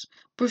rompidos,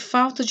 por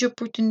falta de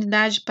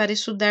oportunidade para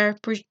estudar,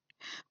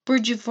 por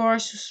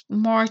divórcios,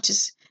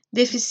 mortes,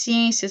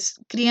 deficiências,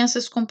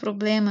 crianças com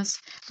problemas,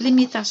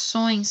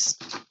 limitações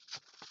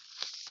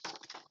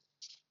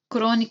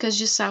crônicas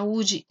de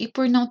saúde e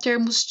por não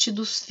termos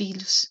tido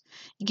filhos.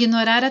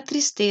 Ignorar a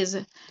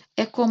tristeza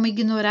é como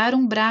ignorar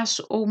um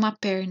braço ou uma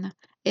perna,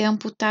 é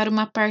amputar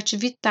uma parte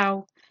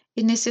vital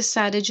e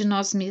necessária de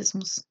nós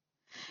mesmos.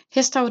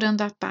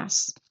 Restaurando a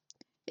paz.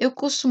 Eu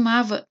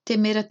costumava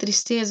temer a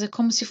tristeza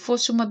como se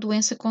fosse uma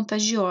doença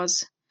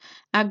contagiosa.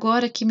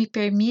 Agora que me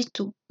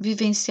permito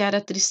vivenciar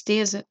a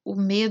tristeza, o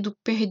medo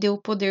perdeu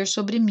o poder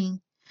sobre mim.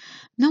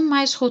 Não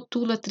mais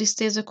rotulo a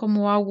tristeza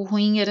como algo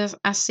ruim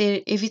a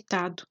ser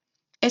evitado.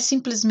 É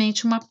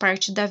simplesmente uma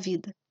parte da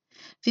vida.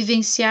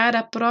 Vivenciar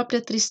a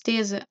própria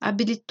tristeza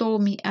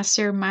habilitou-me a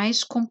ser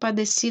mais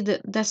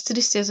compadecida das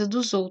tristezas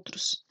dos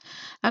outros.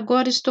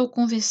 Agora estou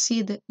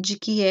convencida de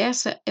que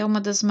essa é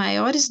uma das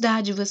maiores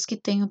dádivas que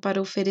tenho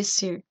para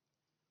oferecer.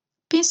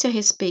 Pense a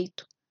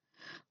respeito.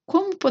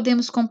 Como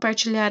podemos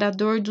compartilhar a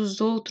dor dos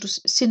outros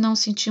se não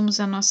sentimos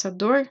a nossa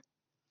dor?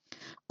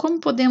 Como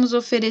podemos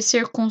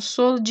oferecer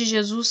consolo de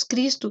Jesus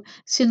Cristo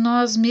se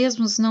nós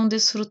mesmos não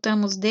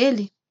desfrutamos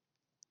dele?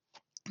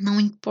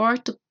 Não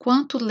importa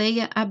quanto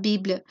leia a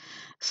Bíblia,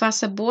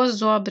 faça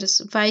boas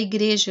obras, vá à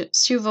igreja,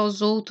 sirva aos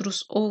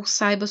outros ou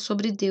saiba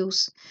sobre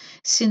Deus.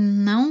 Se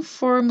não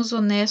formos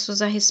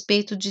honestos a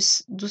respeito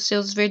dos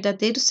seus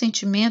verdadeiros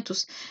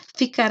sentimentos,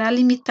 ficará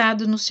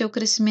limitado no seu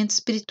crescimento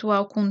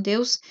espiritual com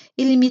Deus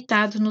e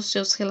limitado nos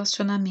seus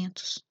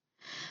relacionamentos.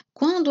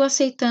 Quando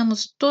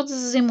aceitamos todas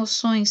as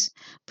emoções,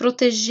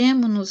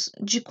 protegemos-nos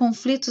de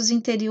conflitos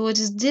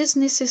interiores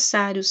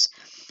desnecessários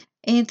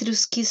entre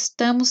os que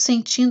estamos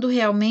sentindo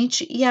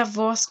realmente e a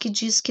voz que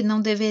diz que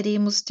não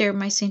deveríamos ter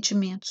mais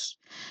sentimentos.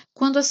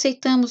 Quando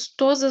aceitamos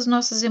todas as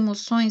nossas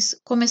emoções,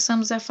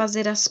 começamos a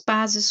fazer as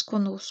pazes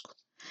conosco.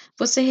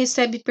 Você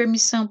recebe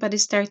permissão para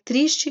estar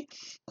triste,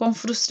 com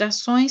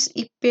frustrações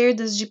e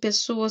perdas de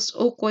pessoas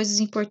ou coisas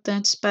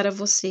importantes para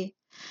você.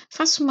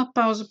 Faça uma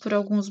pausa por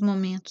alguns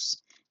momentos.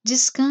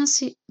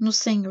 Descanse no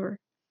Senhor.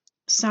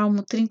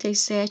 Salmo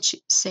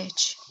 37,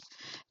 7.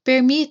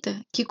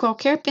 Permita que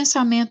qualquer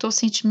pensamento ou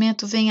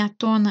sentimento venha à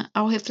tona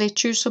ao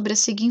refletir sobre as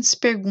seguintes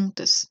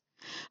perguntas: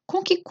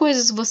 com que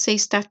coisas você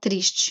está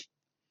triste?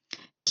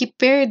 Que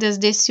perdas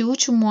desse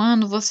último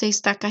ano você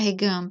está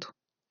carregando?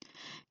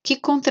 Que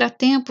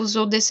contratempos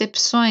ou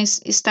decepções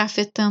está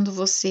afetando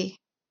você?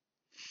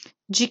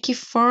 De que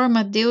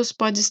forma Deus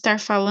pode estar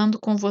falando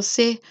com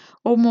você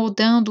ou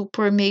moldando-o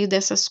por meio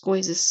dessas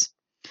coisas?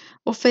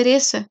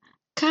 Ofereça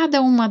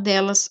cada uma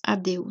delas a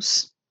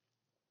Deus.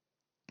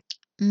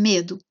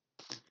 Medo.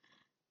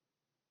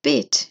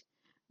 Pete,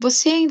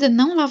 você ainda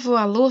não lavou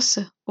a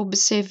louça?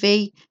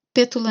 Observei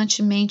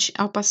petulantemente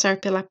ao passar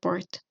pela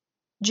porta.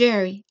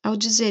 Geri, ao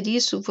dizer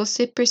isso,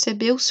 você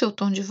percebeu seu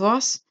tom de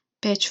voz?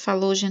 Pete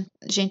falou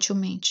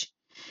gentilmente.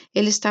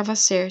 Ele estava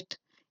certo.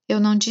 Eu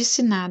não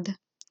disse nada.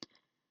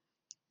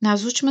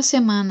 Nas últimas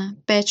semanas,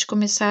 Pete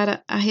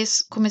começara a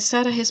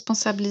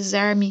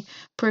responsabilizar-me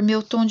por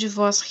meu tom de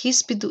voz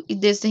ríspido e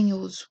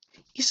desdenhoso.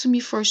 Isso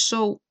me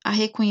forçou a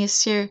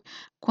reconhecer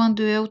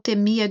quando eu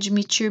temia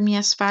admitir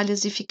minhas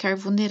falhas e ficar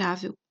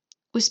vulnerável.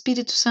 O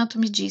Espírito Santo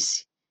me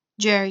disse: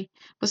 Geri,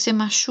 você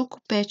machuca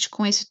o Pete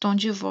com esse tom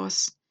de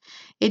voz.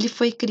 Ele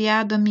foi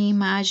criado à minha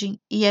imagem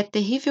e é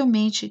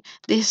terrivelmente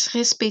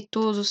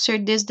desrespeitoso ser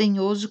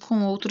desdenhoso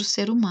com outro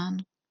ser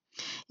humano.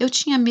 Eu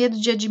tinha medo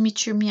de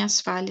admitir minhas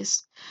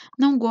falhas.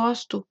 Não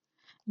gosto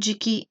de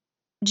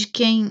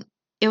quem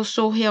eu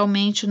sou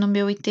realmente no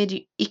meu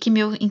interior e que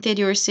meu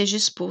interior seja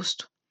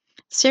exposto.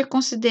 Ser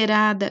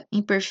considerada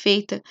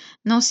imperfeita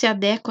não se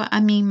adequa à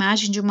minha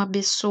imagem de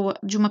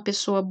uma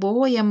pessoa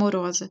boa e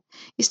amorosa.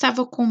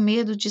 Estava com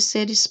medo de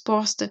ser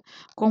exposta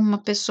como uma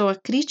pessoa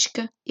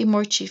crítica e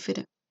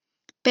mortífera.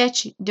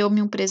 Pete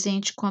deu-me um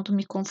presente quando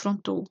me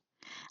confrontou.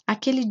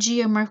 Aquele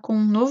dia marcou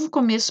um novo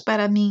começo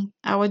para mim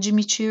ao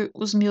admitir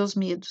os meus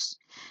medos.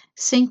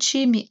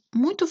 Senti-me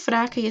muito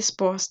fraca e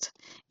exposta.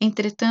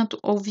 Entretanto,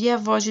 ouvi a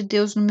voz de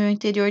Deus no meu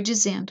interior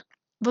dizendo: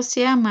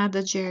 Você é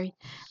amada, Geri.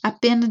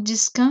 Apenas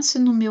descanse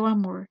no meu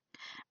amor.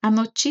 A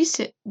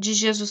notícia de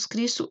Jesus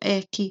Cristo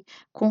é que,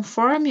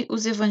 conforme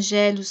os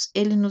evangelhos,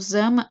 ele nos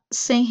ama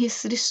sem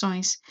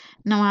restrições.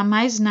 Não há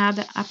mais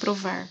nada a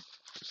provar.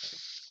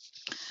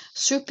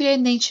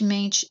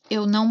 Surpreendentemente,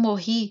 eu não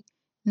morri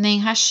nem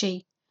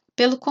rachei.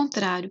 Pelo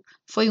contrário,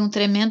 foi um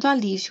tremendo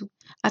alívio,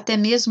 até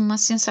mesmo uma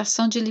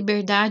sensação de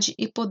liberdade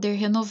e poder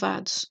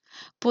renovados.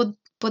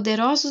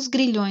 Poderosos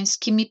grilhões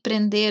que me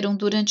prenderam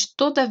durante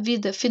toda a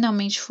vida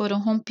finalmente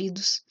foram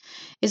rompidos.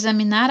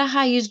 Examinar a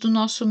raiz do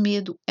nosso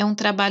medo é um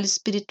trabalho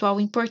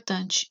espiritual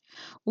importante.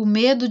 O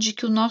medo de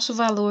que o nosso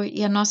valor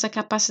e a nossa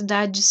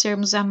capacidade de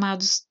sermos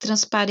amados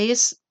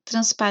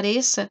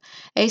transpareça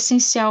é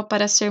essencial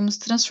para sermos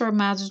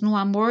transformados no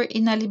amor e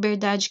na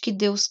liberdade que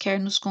Deus quer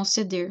nos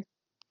conceder.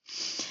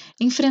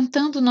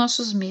 Enfrentando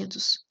nossos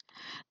medos.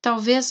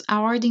 Talvez a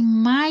ordem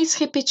mais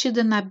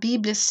repetida na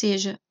Bíblia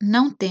seja: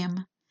 não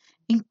tema.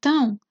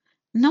 Então,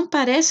 não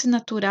parece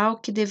natural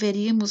que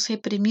deveríamos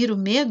reprimir o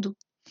medo?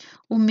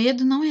 O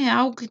medo não é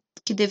algo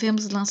que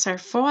devemos lançar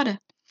fora?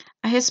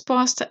 A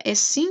resposta é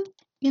sim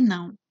e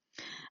não.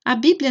 A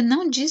Bíblia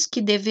não diz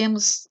que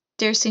devemos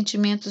ter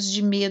sentimentos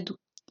de medo.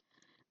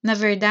 Na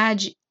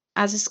verdade,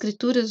 as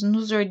Escrituras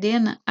nos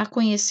ordenam a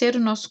conhecer o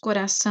nosso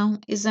coração,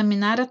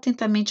 examinar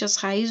atentamente as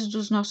raízes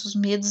dos nossos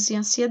medos e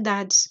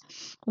ansiedades.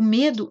 O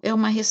medo é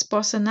uma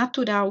resposta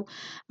natural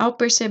ao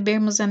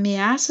percebermos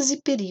ameaças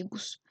e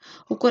perigos.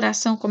 O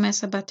coração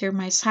começa a bater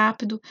mais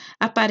rápido,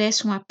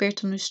 aparece um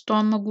aperto no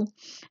estômago.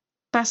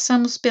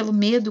 Passamos pelo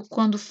medo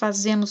quando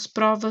fazemos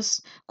provas,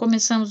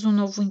 começamos um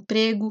novo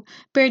emprego,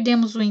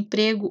 perdemos o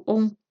emprego ou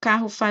um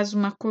carro faz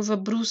uma curva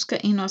brusca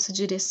em nossa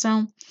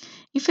direção.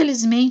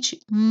 Infelizmente,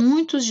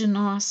 muitos de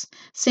nós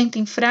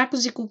sentem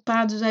fracos e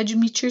culpados a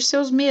admitir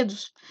seus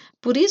medos.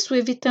 Por isso,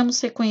 evitamos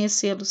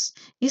reconhecê-los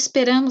e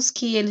esperamos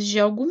que eles de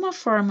alguma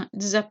forma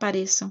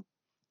desapareçam.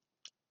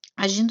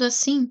 Agindo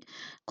assim,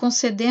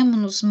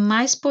 concedemos-nos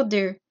mais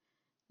poder,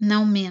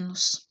 não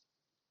menos.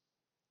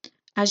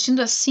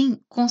 Agindo assim,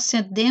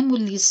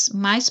 concedemos-lhes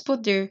mais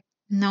poder,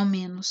 não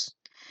menos.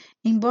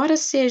 Embora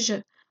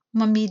seja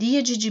uma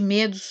miríade de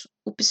medos,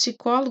 o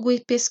psicólogo e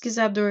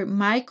pesquisador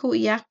Michael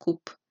Yacob,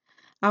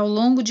 ao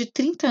longo de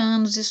 30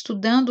 anos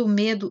estudando o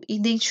medo,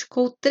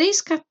 identificou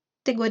 3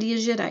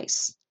 categorias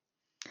gerais.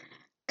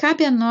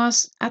 Cabe a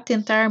nós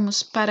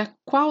atentarmos para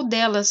qual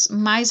delas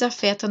mais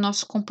afeta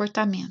nosso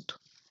comportamento.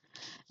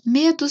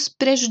 Medos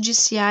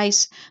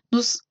prejudiciais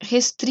nos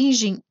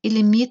restringem e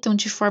limitam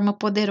de forma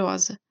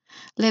poderosa,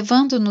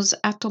 levando-nos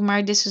a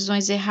tomar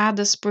decisões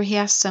erradas por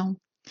reação.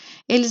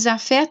 Eles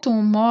afetam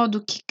o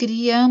modo que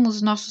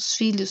criamos nossos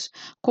filhos,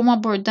 como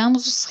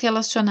abordamos os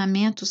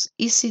relacionamentos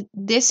e se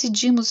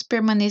decidimos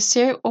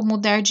permanecer ou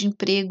mudar de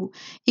emprego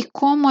e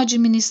como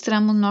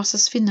administramos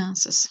nossas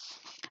finanças.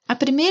 A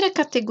primeira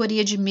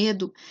categoria de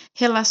medo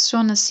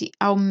relaciona-se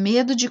ao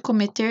medo de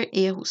cometer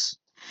erros.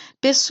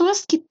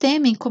 Pessoas que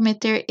temem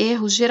cometer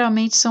erros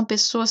geralmente são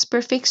pessoas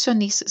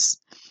perfeccionistas,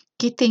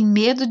 que têm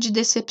medo de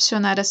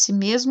decepcionar a si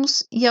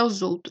mesmos e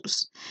aos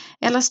outros.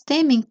 Elas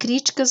temem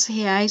críticas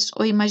reais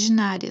ou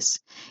imaginárias.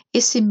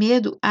 Esse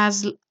medo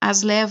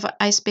as leva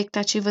a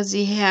expectativas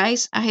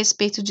irreais a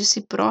respeito de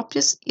si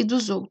próprias e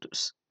dos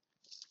outros.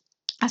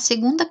 A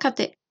segunda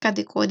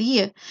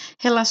categoria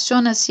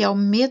relaciona-se ao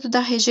medo da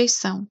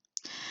rejeição.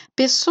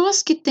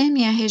 Pessoas que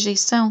temem a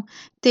rejeição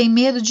têm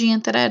medo de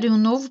entrar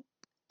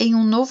em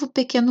um novo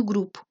pequeno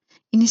grupo,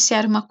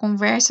 iniciar uma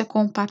conversa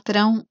com o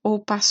patrão ou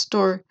o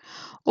pastor,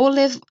 ou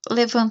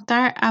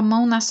levantar a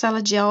mão na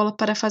sala de aula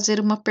para fazer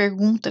uma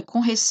pergunta com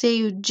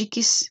receio de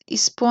que se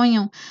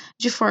exponham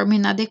de forma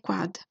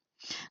inadequada.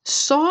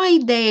 Só a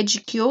ideia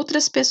de que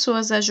outras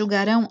pessoas a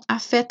julgarão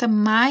afeta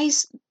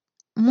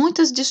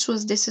muitas de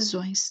suas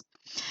decisões.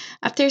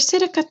 A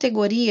terceira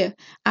categoria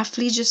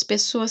aflige as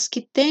pessoas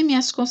que temem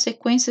as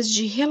consequências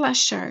de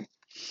relaxar.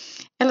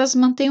 Elas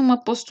mantêm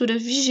uma postura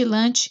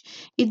vigilante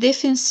e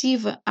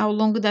defensiva ao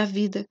longo da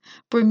vida,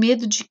 por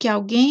medo de que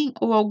alguém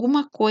ou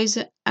alguma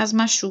coisa as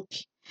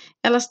machuque.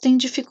 Elas têm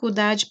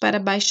dificuldade para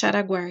baixar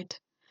a guarda.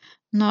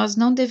 Nós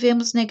não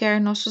devemos negar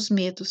nossos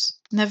medos.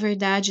 Na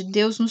verdade,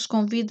 Deus nos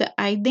convida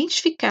a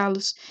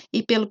identificá-los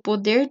e, pelo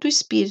poder do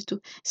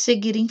Espírito,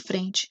 seguir em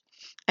frente.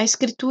 A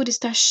Escritura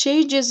está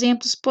cheia de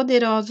exemplos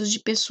poderosos de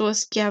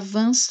pessoas que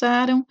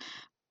avançaram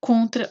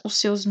contra os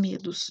seus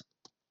medos.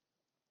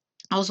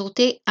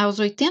 Aos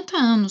 80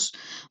 anos,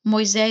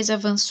 Moisés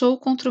avançou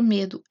contra o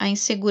medo, a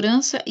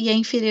insegurança e a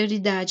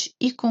inferioridade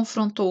e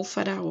confrontou o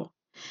faraó.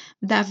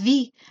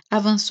 Davi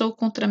avançou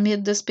contra o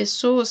medo das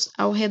pessoas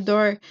ao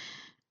redor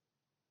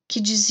que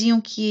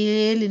diziam que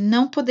ele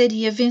não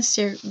poderia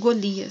vencer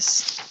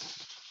Golias.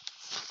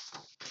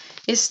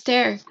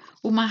 Esther,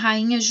 uma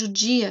rainha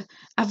judia,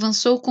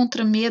 avançou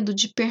contra o medo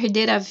de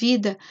perder a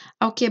vida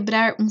ao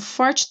quebrar um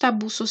forte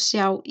tabu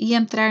social e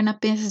entrar na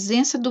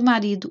presença do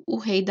marido, o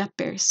rei da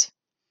Pérsia.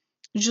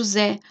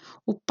 José,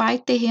 o pai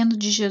terreno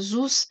de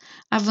Jesus,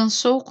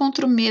 avançou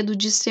contra o medo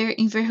de ser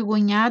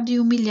envergonhado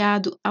e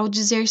humilhado ao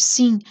dizer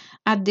sim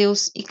a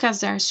Deus e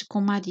casar-se com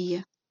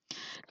Maria.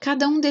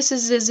 Cada um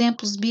desses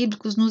exemplos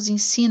bíblicos nos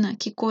ensina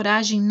que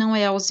coragem não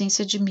é a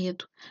ausência de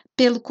medo.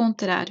 Pelo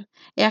contrário,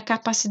 é a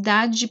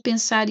capacidade de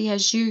pensar e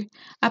agir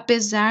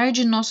apesar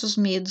de nossos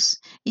medos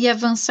e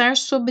avançar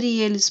sobre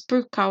eles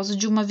por causa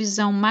de uma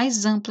visão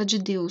mais ampla de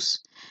Deus.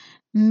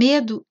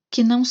 Medo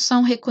que não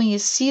são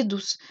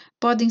reconhecidos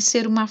podem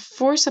ser uma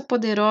força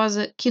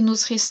poderosa que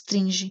nos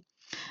restringe.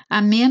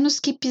 A menos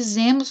que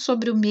pisemos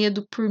sobre o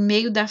medo por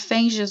meio da fé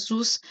em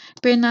Jesus,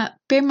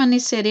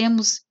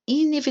 permaneceremos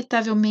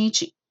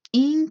inevitavelmente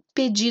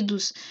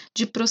impedidos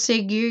de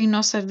prosseguir em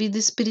nossa vida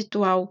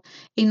espiritual,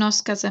 em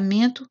nosso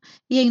casamento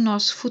e em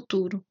nosso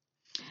futuro.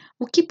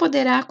 O que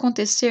poderá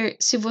acontecer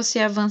se você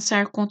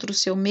avançar contra o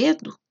seu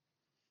medo?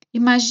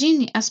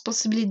 Imagine as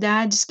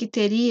possibilidades que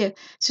teria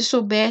se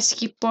soubesse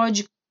que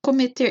pode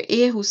cometer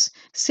erros,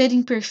 ser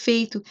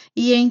imperfeito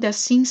e ainda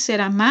assim ser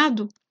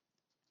amado?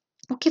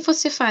 O que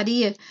você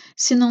faria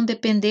se não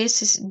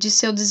dependesse de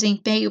seu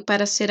desempenho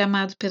para ser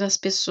amado pelas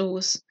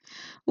pessoas?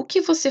 O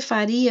que você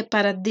faria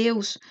para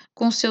Deus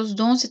com seus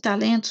dons e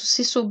talentos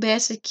se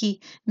soubesse que,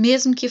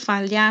 mesmo que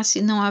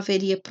falhasse, não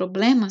haveria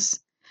problemas?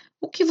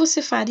 O que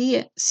você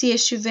faria se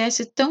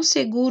estivesse tão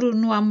seguro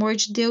no amor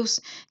de Deus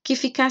que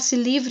ficasse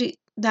livre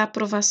da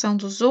aprovação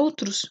dos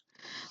outros?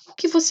 O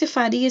que você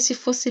faria se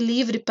fosse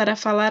livre para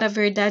falar a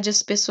verdade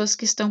às pessoas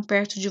que estão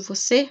perto de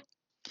você?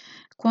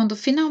 Quando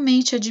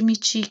finalmente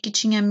admiti que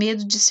tinha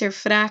medo de ser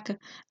fraca,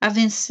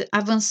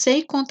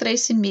 avancei contra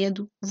esse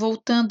medo,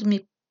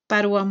 voltando-me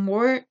para o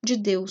amor de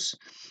Deus.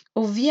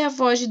 Ouvi a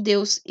voz de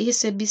Deus e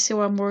recebi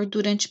seu amor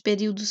durante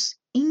períodos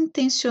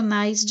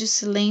intencionais de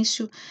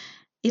silêncio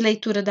e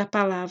leitura da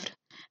palavra.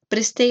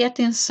 Prestei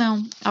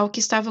atenção ao que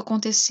estava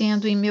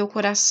acontecendo em meu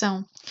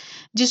coração.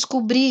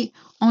 Descobri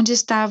onde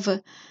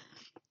estava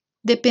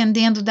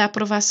dependendo da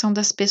aprovação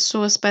das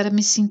pessoas para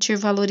me sentir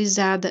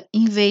valorizada,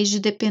 em vez de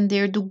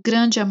depender do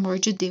grande amor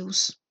de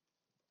Deus.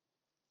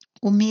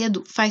 O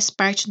medo faz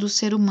parte do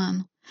ser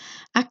humano.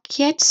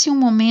 Aquiete-se um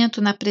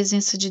momento na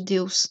presença de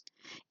Deus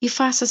e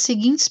faça as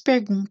seguintes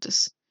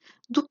perguntas: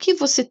 do que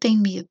você tem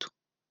medo?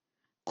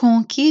 Com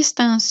o que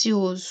está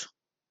ansioso?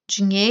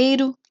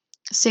 Dinheiro,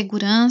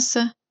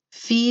 segurança,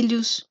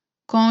 filhos,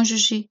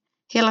 cônjuge,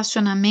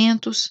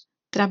 relacionamentos,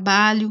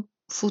 trabalho,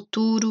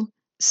 futuro,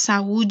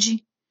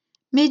 saúde.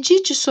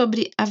 Medite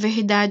sobre a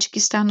verdade que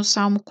está no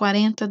Salmo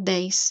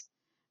 40:10.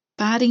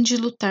 Parem de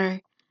lutar,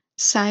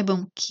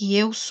 saibam que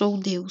eu sou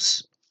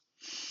Deus.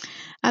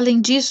 Além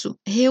disso,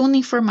 reúna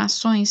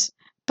informações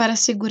para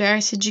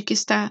assegurar-se de que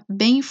está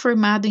bem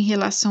informado em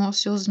relação aos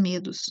seus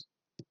medos.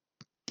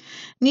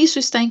 Nisso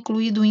está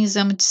incluído um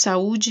exame de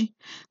saúde,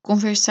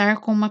 conversar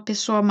com uma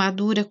pessoa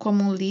madura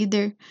como um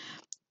líder,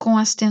 com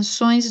as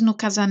tensões no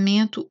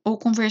casamento ou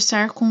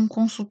conversar com um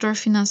consultor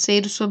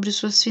financeiro sobre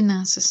suas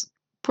finanças.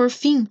 Por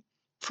fim,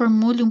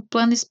 formule um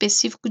plano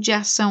específico de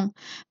ação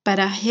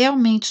para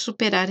realmente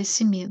superar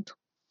esse medo.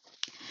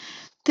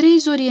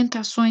 3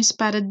 orientações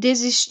para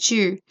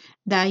desistir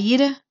da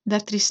ira, da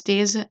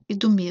tristeza e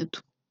do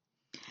medo.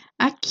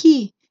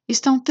 Aqui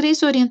estão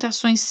 3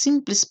 orientações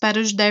simples para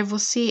ajudar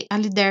você a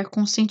lidar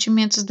com os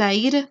sentimentos da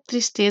ira,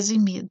 tristeza e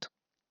medo.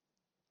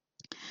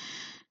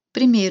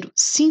 Primeiro,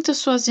 sinta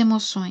suas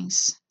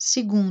emoções.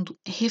 Segundo,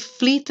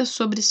 reflita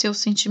sobre seus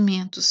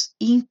sentimentos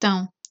e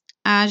então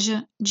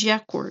haja de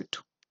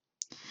acordo.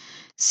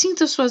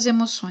 Sinta suas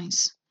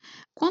emoções.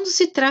 Quando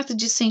se trata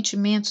de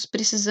sentimentos,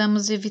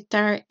 precisamos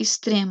evitar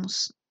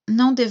extremos.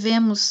 Não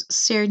devemos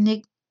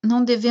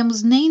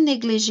nem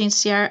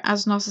negligenciar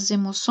as nossas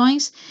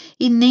emoções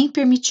e nem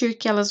permitir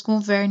que elas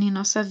governem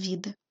nossa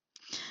vida.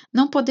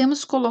 Não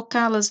podemos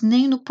colocá-las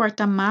nem no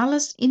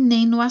porta-malas e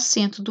nem no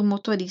assento do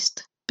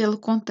motorista. Pelo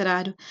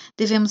contrário,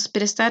 devemos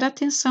prestar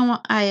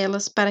atenção a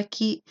elas para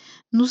que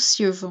nos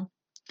sirvam.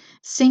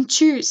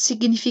 Sentir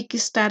significa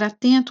estar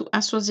atento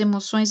às suas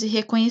emoções e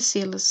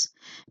reconhecê-las.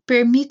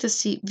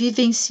 Permita-se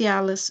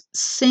vivenciá-las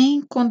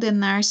sem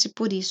condenar-se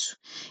por isso.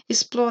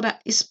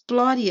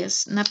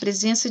 Explore-as na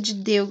presença de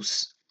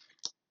Deus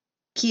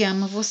que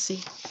ama você.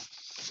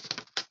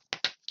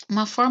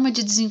 Uma forma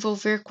de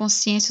desenvolver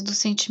consciência dos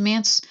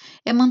sentimentos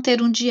é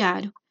manter um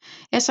diário.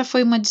 Essa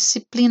foi uma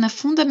disciplina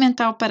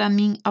fundamental para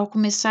mim ao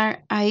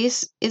começar a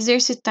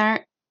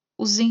exercitar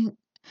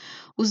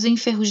os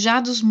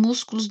enferrujados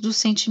músculos dos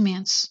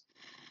sentimentos.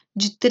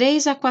 De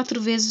 3 a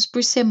 4 vezes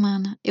por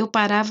semana, eu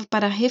parava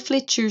para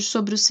refletir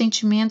sobre os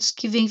sentimentos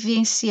que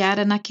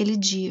vivenciara naquele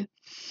dia.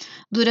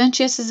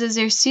 Durante esses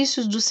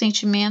exercícios dos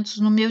sentimentos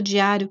no meu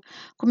diário,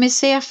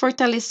 comecei a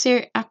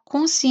fortalecer a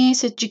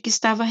consciência de que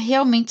estava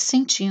realmente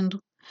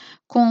sentindo.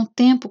 Com o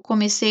tempo,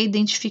 comecei a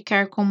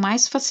identificar com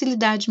mais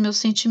facilidade meus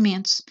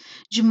sentimentos,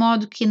 de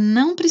modo que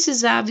não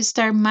precisava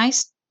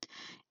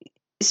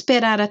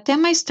esperar até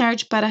mais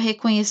tarde para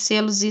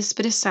reconhecê-los e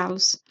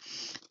expressá-los.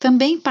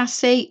 Também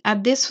passei a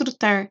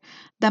desfrutar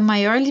da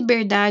maior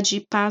liberdade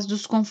e paz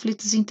dos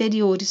conflitos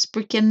interiores,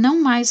 porque não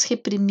mais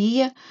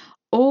reprimia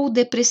ou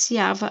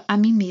depreciava a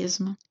mim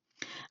mesma.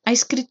 A A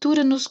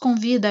Escritura nos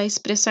convida a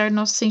expressar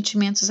nossos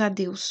sentimentos a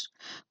Deus.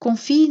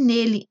 Confie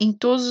nele em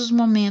todos os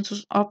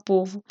momentos, ó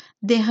povo.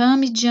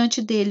 Derrame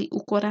diante dele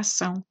o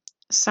coração.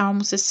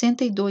 Salmo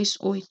 62,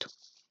 8.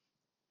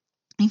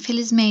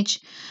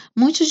 Infelizmente,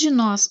 muitos de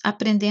nós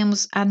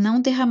aprendemos a não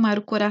derramar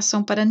o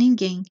coração para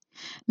ninguém.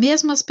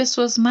 Mesmo as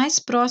pessoas mais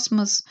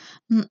próximas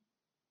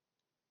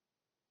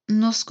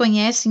nos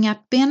conhecem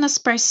apenas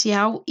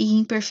parcial e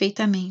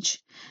imperfeitamente,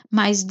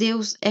 mas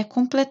Deus é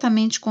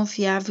completamente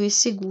confiável e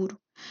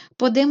seguro.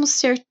 Podemos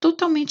ser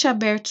totalmente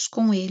abertos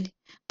com Ele.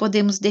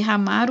 Podemos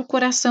derramar o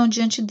coração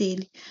diante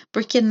dele,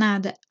 porque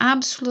nada,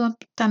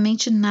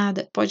 absolutamente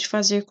nada, pode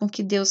fazer com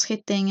que Deus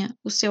retenha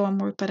o seu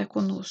amor para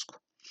conosco.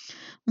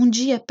 Um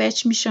dia,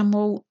 Pat me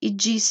chamou e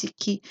disse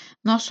que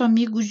nosso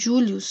amigo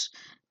Julius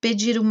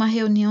pedira uma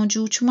reunião de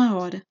última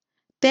hora.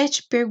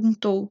 Pat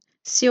perguntou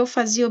se eu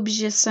fazia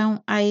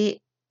objeção a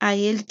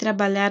ele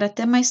trabalhar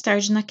até mais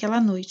tarde naquela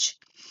noite.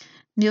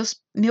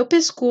 Meu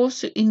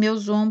pescoço e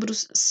meus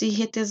ombros se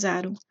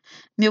retesaram.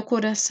 Meu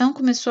coração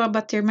começou a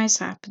bater mais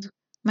rápido.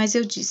 Mas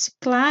eu disse,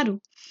 claro,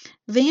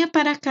 venha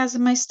para casa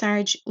mais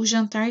tarde, o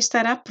jantar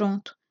estará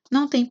pronto,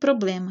 não tem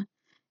problema.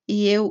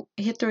 E eu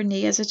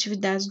retornei às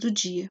atividades do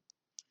dia.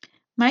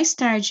 Mais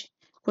tarde,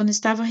 quando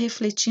estava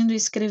refletindo e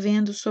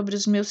escrevendo sobre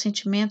os meus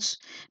sentimentos,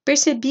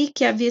 percebi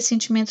que havia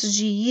sentimentos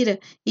de ira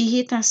e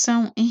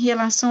irritação em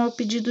relação ao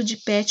pedido de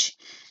Pat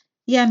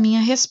e a minha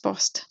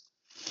resposta.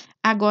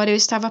 Agora eu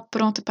estava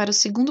pronta para o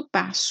segundo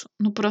passo,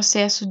 no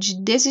processo de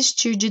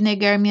desistir de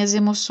negar minhas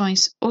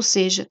emoções, ou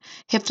seja,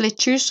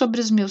 refletir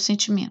sobre os meus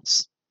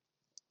sentimentos.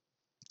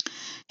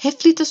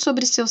 Reflita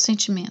sobre seus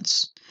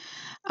sentimentos.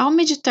 Ao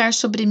meditar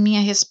sobre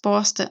minha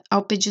resposta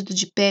ao pedido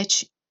de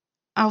Pat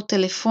ao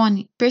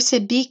telefone,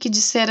 percebi que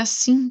dissera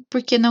sim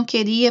porque não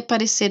queria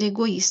parecer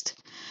egoísta.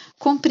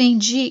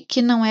 Compreendi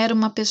que não era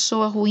uma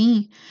pessoa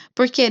ruim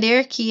por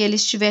querer que ele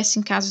estivesse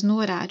em casa no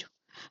horário.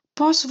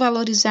 Posso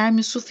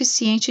valorizar-me o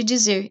suficiente e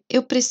dizer: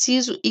 eu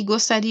preciso e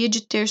gostaria de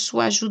ter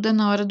sua ajuda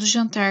na hora do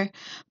jantar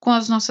com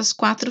as nossas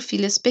 4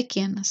 filhas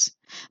pequenas.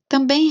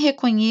 Também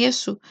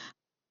reconheço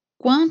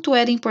quanto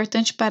era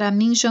importante para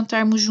mim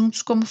jantarmos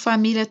juntos como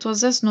família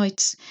todas as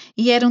noites,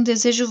 e era um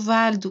desejo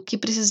válido que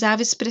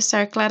precisava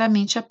expressar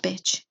claramente a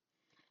Pat.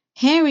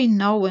 Henry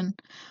Nouwen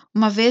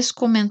uma vez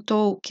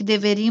comentou que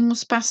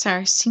deveríamos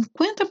passar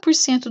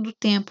 50% do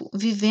tempo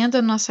vivendo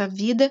a nossa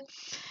vida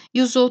e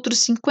os outros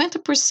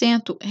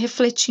 50%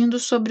 refletindo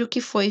sobre o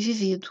que foi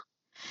vivido.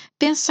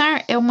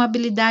 Pensar é uma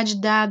habilidade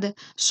dada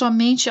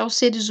somente aos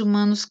seres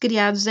humanos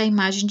criados à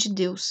imagem de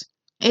Deus.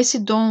 Esse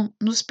dom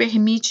nos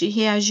permite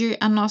reagir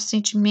a nossos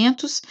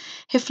sentimentos,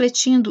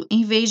 refletindo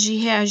em vez de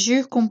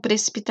reagir com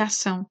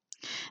precipitação.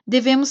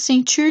 Devemos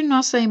sentir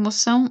nossa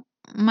emoção,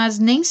 mas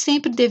nem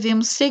sempre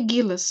devemos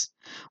segui-las.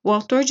 O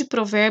autor de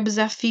Provérbios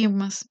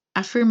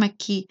afirma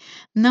que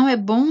não é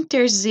bom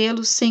ter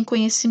zelo sem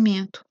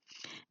conhecimento,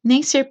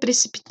 nem ser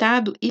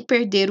precipitado e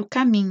perder o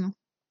caminho.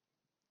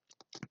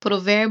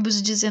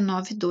 Provérbios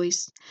 19,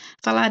 2.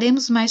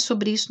 Falaremos mais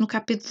sobre isso no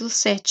capítulo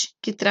 7,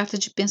 que trata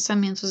de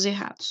pensamentos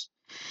errados.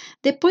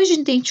 Depois de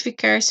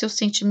identificar seus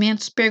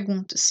sentimentos,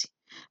 pergunta-se: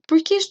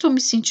 por que estou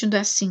me sentindo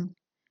assim?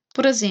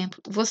 Por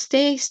exemplo,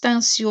 você está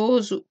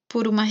ansioso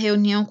por uma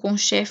reunião com o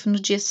chefe no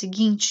dia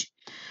seguinte?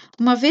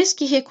 Uma vez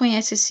que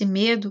reconhece esse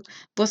medo,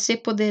 você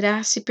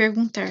poderá se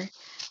perguntar: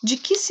 de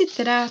que se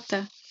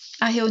trata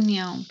a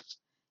reunião?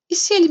 E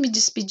se ele me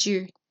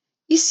despedir?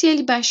 E se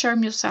ele baixar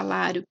meu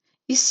salário?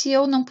 E se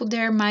eu não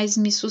puder mais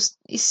me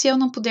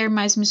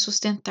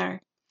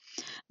sustentar?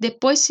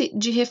 Depois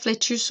de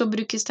refletir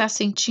sobre o que está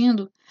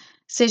sentindo,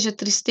 seja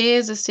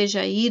tristeza,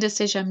 seja ira,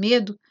 seja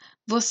medo,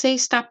 você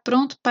está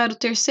pronto para o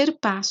terceiro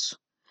passo: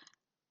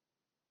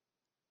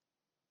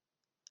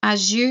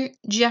 agir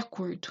de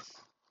acordo.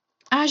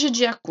 Haja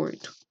de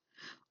acordo.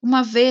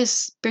 Uma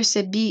vez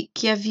percebi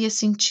que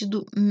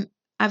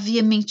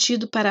havia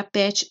mentido para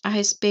Pat a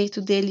respeito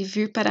dele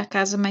vir para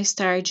casa mais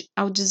tarde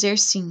ao dizer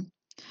sim.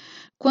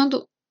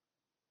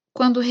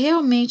 Quando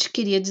realmente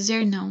queria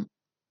dizer não,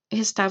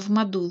 restava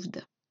uma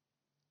dúvida.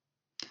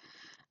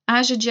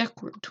 Haja de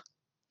acordo.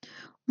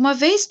 Uma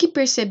vez que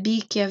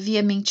percebi que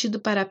havia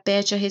mentido para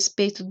Pat a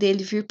respeito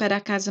dele vir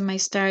para casa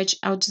mais tarde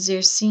ao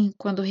dizer sim,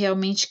 quando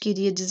realmente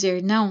queria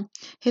dizer não,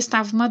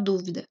 restava uma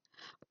dúvida.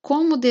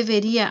 Como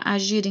deveria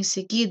agir em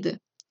seguida?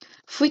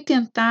 Fui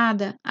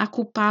tentada a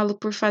culpá-lo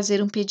por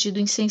fazer um pedido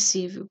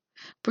insensível.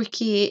 Por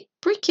que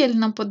ele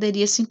não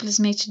poderia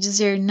simplesmente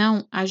dizer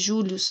não a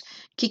Julius,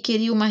 que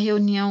queria uma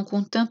reunião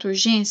com tanta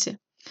urgência?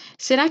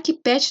 Será que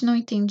Pat não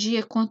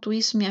entendia quanto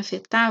isso me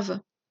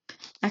afetava?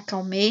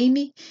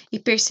 Acalmei-me e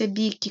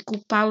percebi que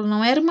culpá-lo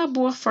não era uma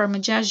boa forma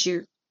de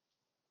agir.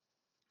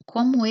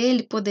 Como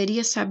ele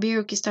poderia saber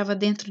o que estava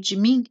dentro de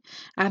mim,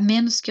 a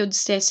menos que eu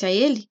dissesse a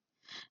ele?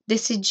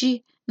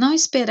 Decidi não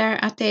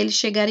esperar até ele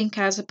chegar em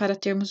casa para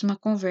termos uma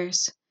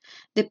conversa.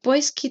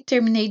 Depois que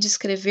terminei de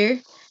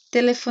escrever,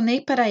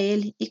 telefonei para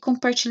ele e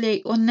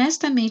compartilhei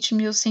honestamente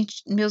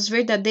meus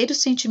verdadeiros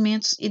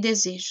sentimentos e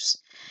desejos.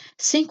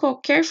 Sem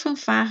qualquer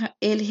fanfarra,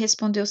 ele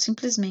respondeu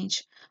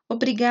simplesmente: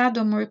 Obrigado,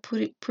 amor,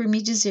 por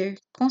me dizer.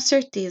 Com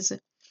certeza.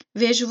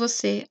 Vejo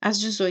você às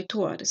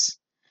 18 horas.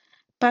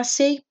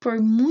 Passei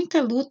por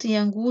muita luta e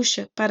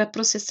angústia para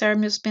processar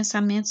meus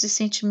pensamentos e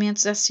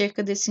sentimentos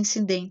acerca desse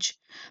incidente.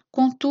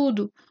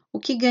 Contudo, o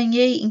que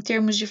ganhei em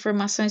termos de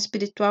formação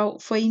espiritual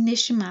foi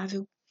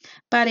inestimável.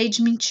 Parei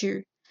de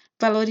mentir.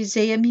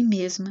 Valorizei a mim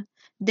mesma.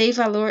 Dei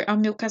valor ao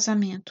meu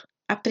casamento.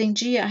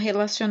 Aprendi a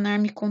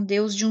relacionar-me com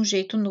Deus de um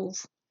jeito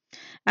novo.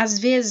 Às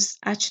vezes,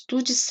 a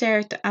atitude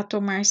certa a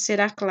tomar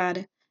será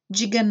clara.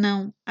 Diga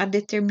não a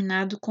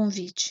determinado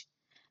convite.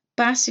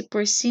 Passe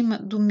por cima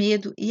do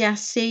medo e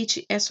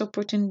aceite essa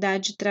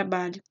oportunidade de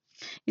trabalho.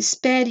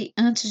 Espere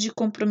antes de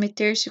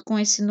comprometer-se com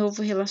esse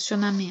novo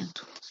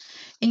relacionamento.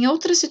 Em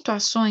outras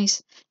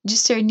situações,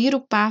 discernir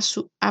o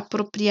passo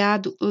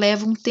apropriado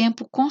leva um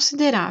tempo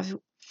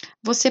considerável.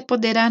 Você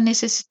poderá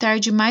necessitar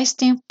de mais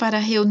tempo para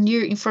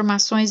reunir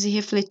informações e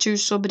refletir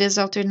sobre as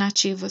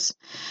alternativas.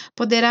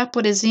 Poderá,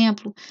 por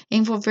exemplo,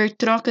 envolver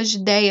trocas de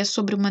ideias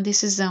sobre uma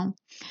decisão.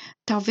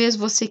 Talvez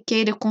você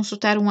queira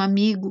consultar um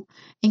amigo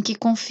em que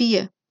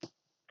confia.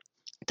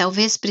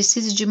 Talvez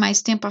precise de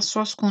mais tempo a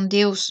sós com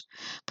Deus.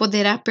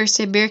 Poderá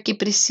perceber que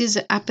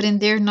precisa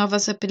aprender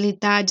novas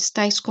habilidades,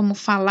 tais como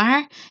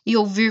falar e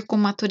ouvir com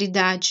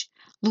maturidade,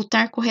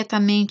 lutar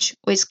corretamente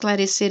ou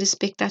esclarecer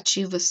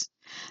expectativas.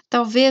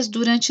 Talvez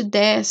durante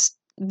 10,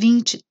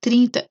 20,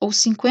 30 ou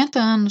 50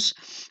 anos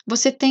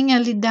você tenha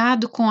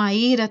lidado com a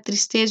ira, a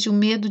tristeza e o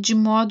medo de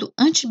modo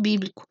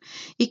antibíblico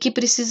e que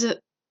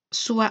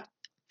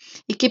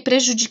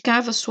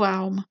prejudicava sua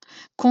alma.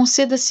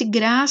 Conceda-se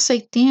graça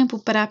e tempo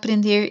para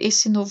aprender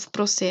esse novo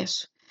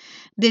processo.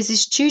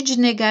 Desistir de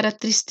negar a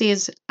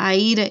tristeza, a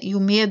ira e o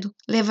medo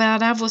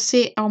levará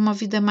você a uma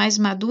vida mais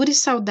madura e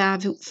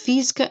saudável,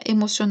 física,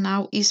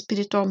 emocional e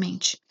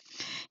espiritualmente.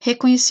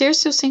 Reconhecer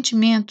seus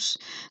sentimentos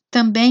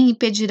também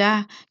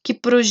impedirá que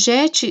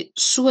projete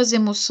suas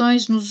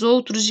emoções nos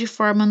outros de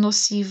forma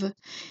nociva,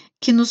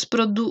 o que nos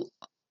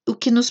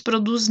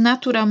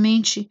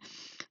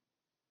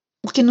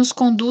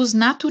conduz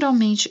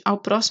naturalmente ao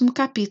próximo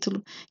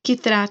capítulo, que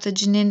trata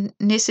de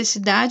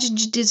necessidade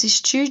de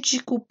desistir de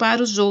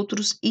culpar os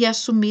outros e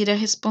assumir a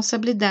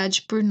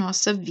responsabilidade por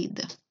nossa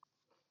vida.